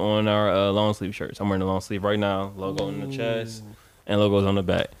going to be on our long sleeve shirts. I'm wearing the long sleeve right now. Logo on the chest and logos on the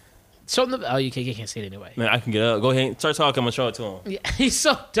back. Show them you can't see it anyway. Man, I can get up. Go ahead and start talking. I'm going to show it to him. Yeah, he's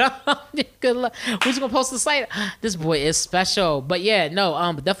so dumb. Good luck. Who's going to post the site? This boy is special. But yeah, no,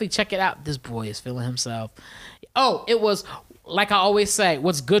 definitely check it out. This boy is feeling himself. Oh, it was, like I always say,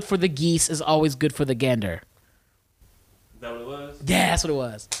 what's good for the geese is always good for the gander. Is that what it was? Yeah, that's what it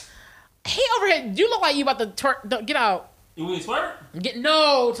was. He over here, you look like you about to twerk. Get out. You want me to twerk?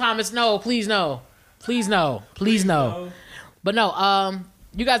 No, Thomas, no. Please no. Please no. Please no. But no,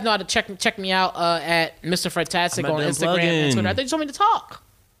 you guys know how to check me out at Mr. Fredtastic on Instagram and Twitter. I think you told me to talk.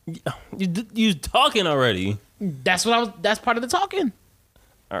 You talking already? That's part of the talking.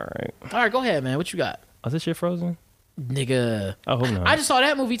 All right, go ahead, man. What you got? Was this shit Frozen? Nigga. I hope not. I just saw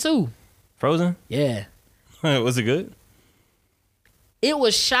that movie too. Frozen? Yeah. Was it good? It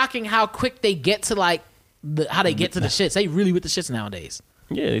was shocking how quick they get to how they get to the shits. They really with the shits nowadays.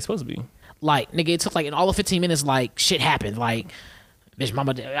 Yeah, they supposed to be. Like, nigga, it took in all of 15 minutes, shit happened. Bitch,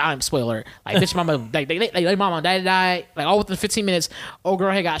 mama, I'm spoiler. Bitch, mama, they mama and daddy died. All within 15 minutes, old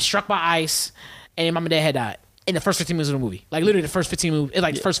girl had got struck by ice, and mama and dad had died in the first 15 minutes of the movie. Literally the first 15 minutes,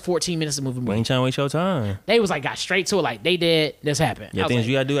 the first 14 minutes of the movie. We ain't trying to waste your time. They was got straight to it. They did, this happened. Yeah, things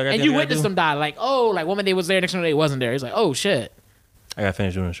you gotta do. And you witnessed them die. One day was there, next one day wasn't there. He's oh shit. I gotta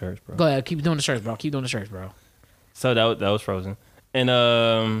finish doing the shirts, bro. Go ahead, keep doing the shirts, bro. So that was Frozen,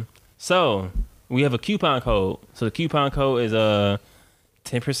 and so we have a coupon code. So the coupon code is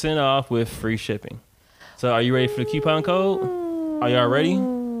 10% off with free shipping. So are you ready for the coupon code? Are y'all ready?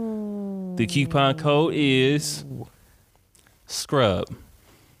 The coupon code is SCRUB.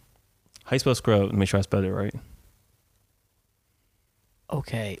 How you spell scrub? Make sure I spelled it right.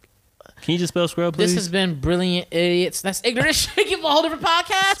 Okay. Can you just spell scrub, please? This has been Brilliant Idiots. That's ignorant shit. Give a whole different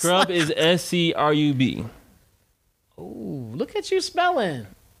podcast. Scrub is SCRUB. Ooh, look at you spelling.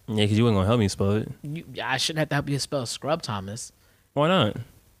 Yeah, because you weren't going to help me spell it. I shouldn't have to help you spell scrub, Thomas. Why not?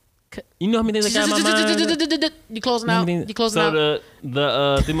 You know how many things I got in my mind? You closing out? You closing out? So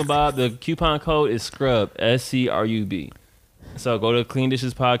the thingamabob, the coupon code is SCRUB, SCRUB. So go to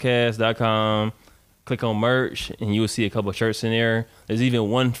cleandishespodcast.com, click on merch, and you will see a couple of shirts in there. There's even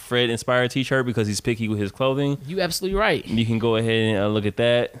one Fred-inspired t-shirt because he's picky with his clothing. You absolutely right. You can go ahead and look at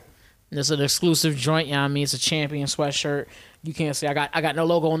that. This is an exclusive joint. You know what I mean? It's a Champion sweatshirt. You can't see. I got no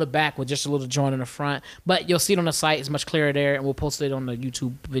logo on the back with just a little joint on the front. But you'll see it on the site. It's much clearer there. And we'll post it on the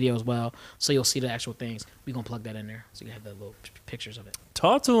YouTube video as well. So you'll see the actual things. We're going to plug that in there. So you can have the little pictures of it.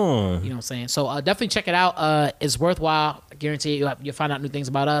 Talk to them. You know what I'm saying? So definitely check it out. It's worthwhile. I guarantee you'll find out new things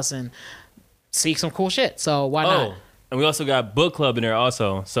about us and see some cool shit. So why not? And we also got book club in there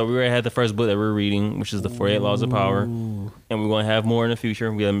also. So we already had the first book that we're reading, which is the 48 Laws of Power. And we're going to have more in the future.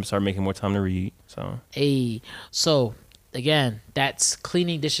 We're going to start making more time to read. So again, that's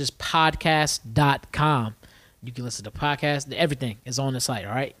cleaningdishespodcast.com. You can listen to podcasts. Everything is on the site,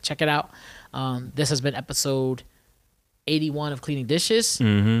 all right? Check it out. This has been episode 81 of Cleaning Dishes.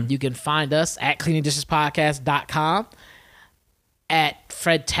 Mm-hmm. You can find us at cleaningdishespodcast.com, at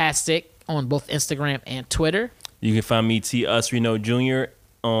Fredtastic on both Instagram and Twitter. You can find me, T. Usreno Jr.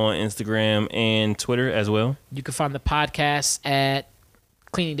 on Instagram and Twitter as well. You can find the podcast at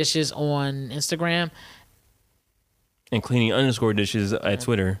Cleaning Dishes on Instagram. And cleaning_dishes at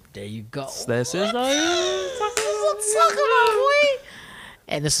Twitter. There you go. That's it.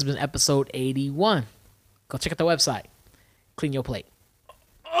 And this has been episode 81. Go check out the website. Clean your plate.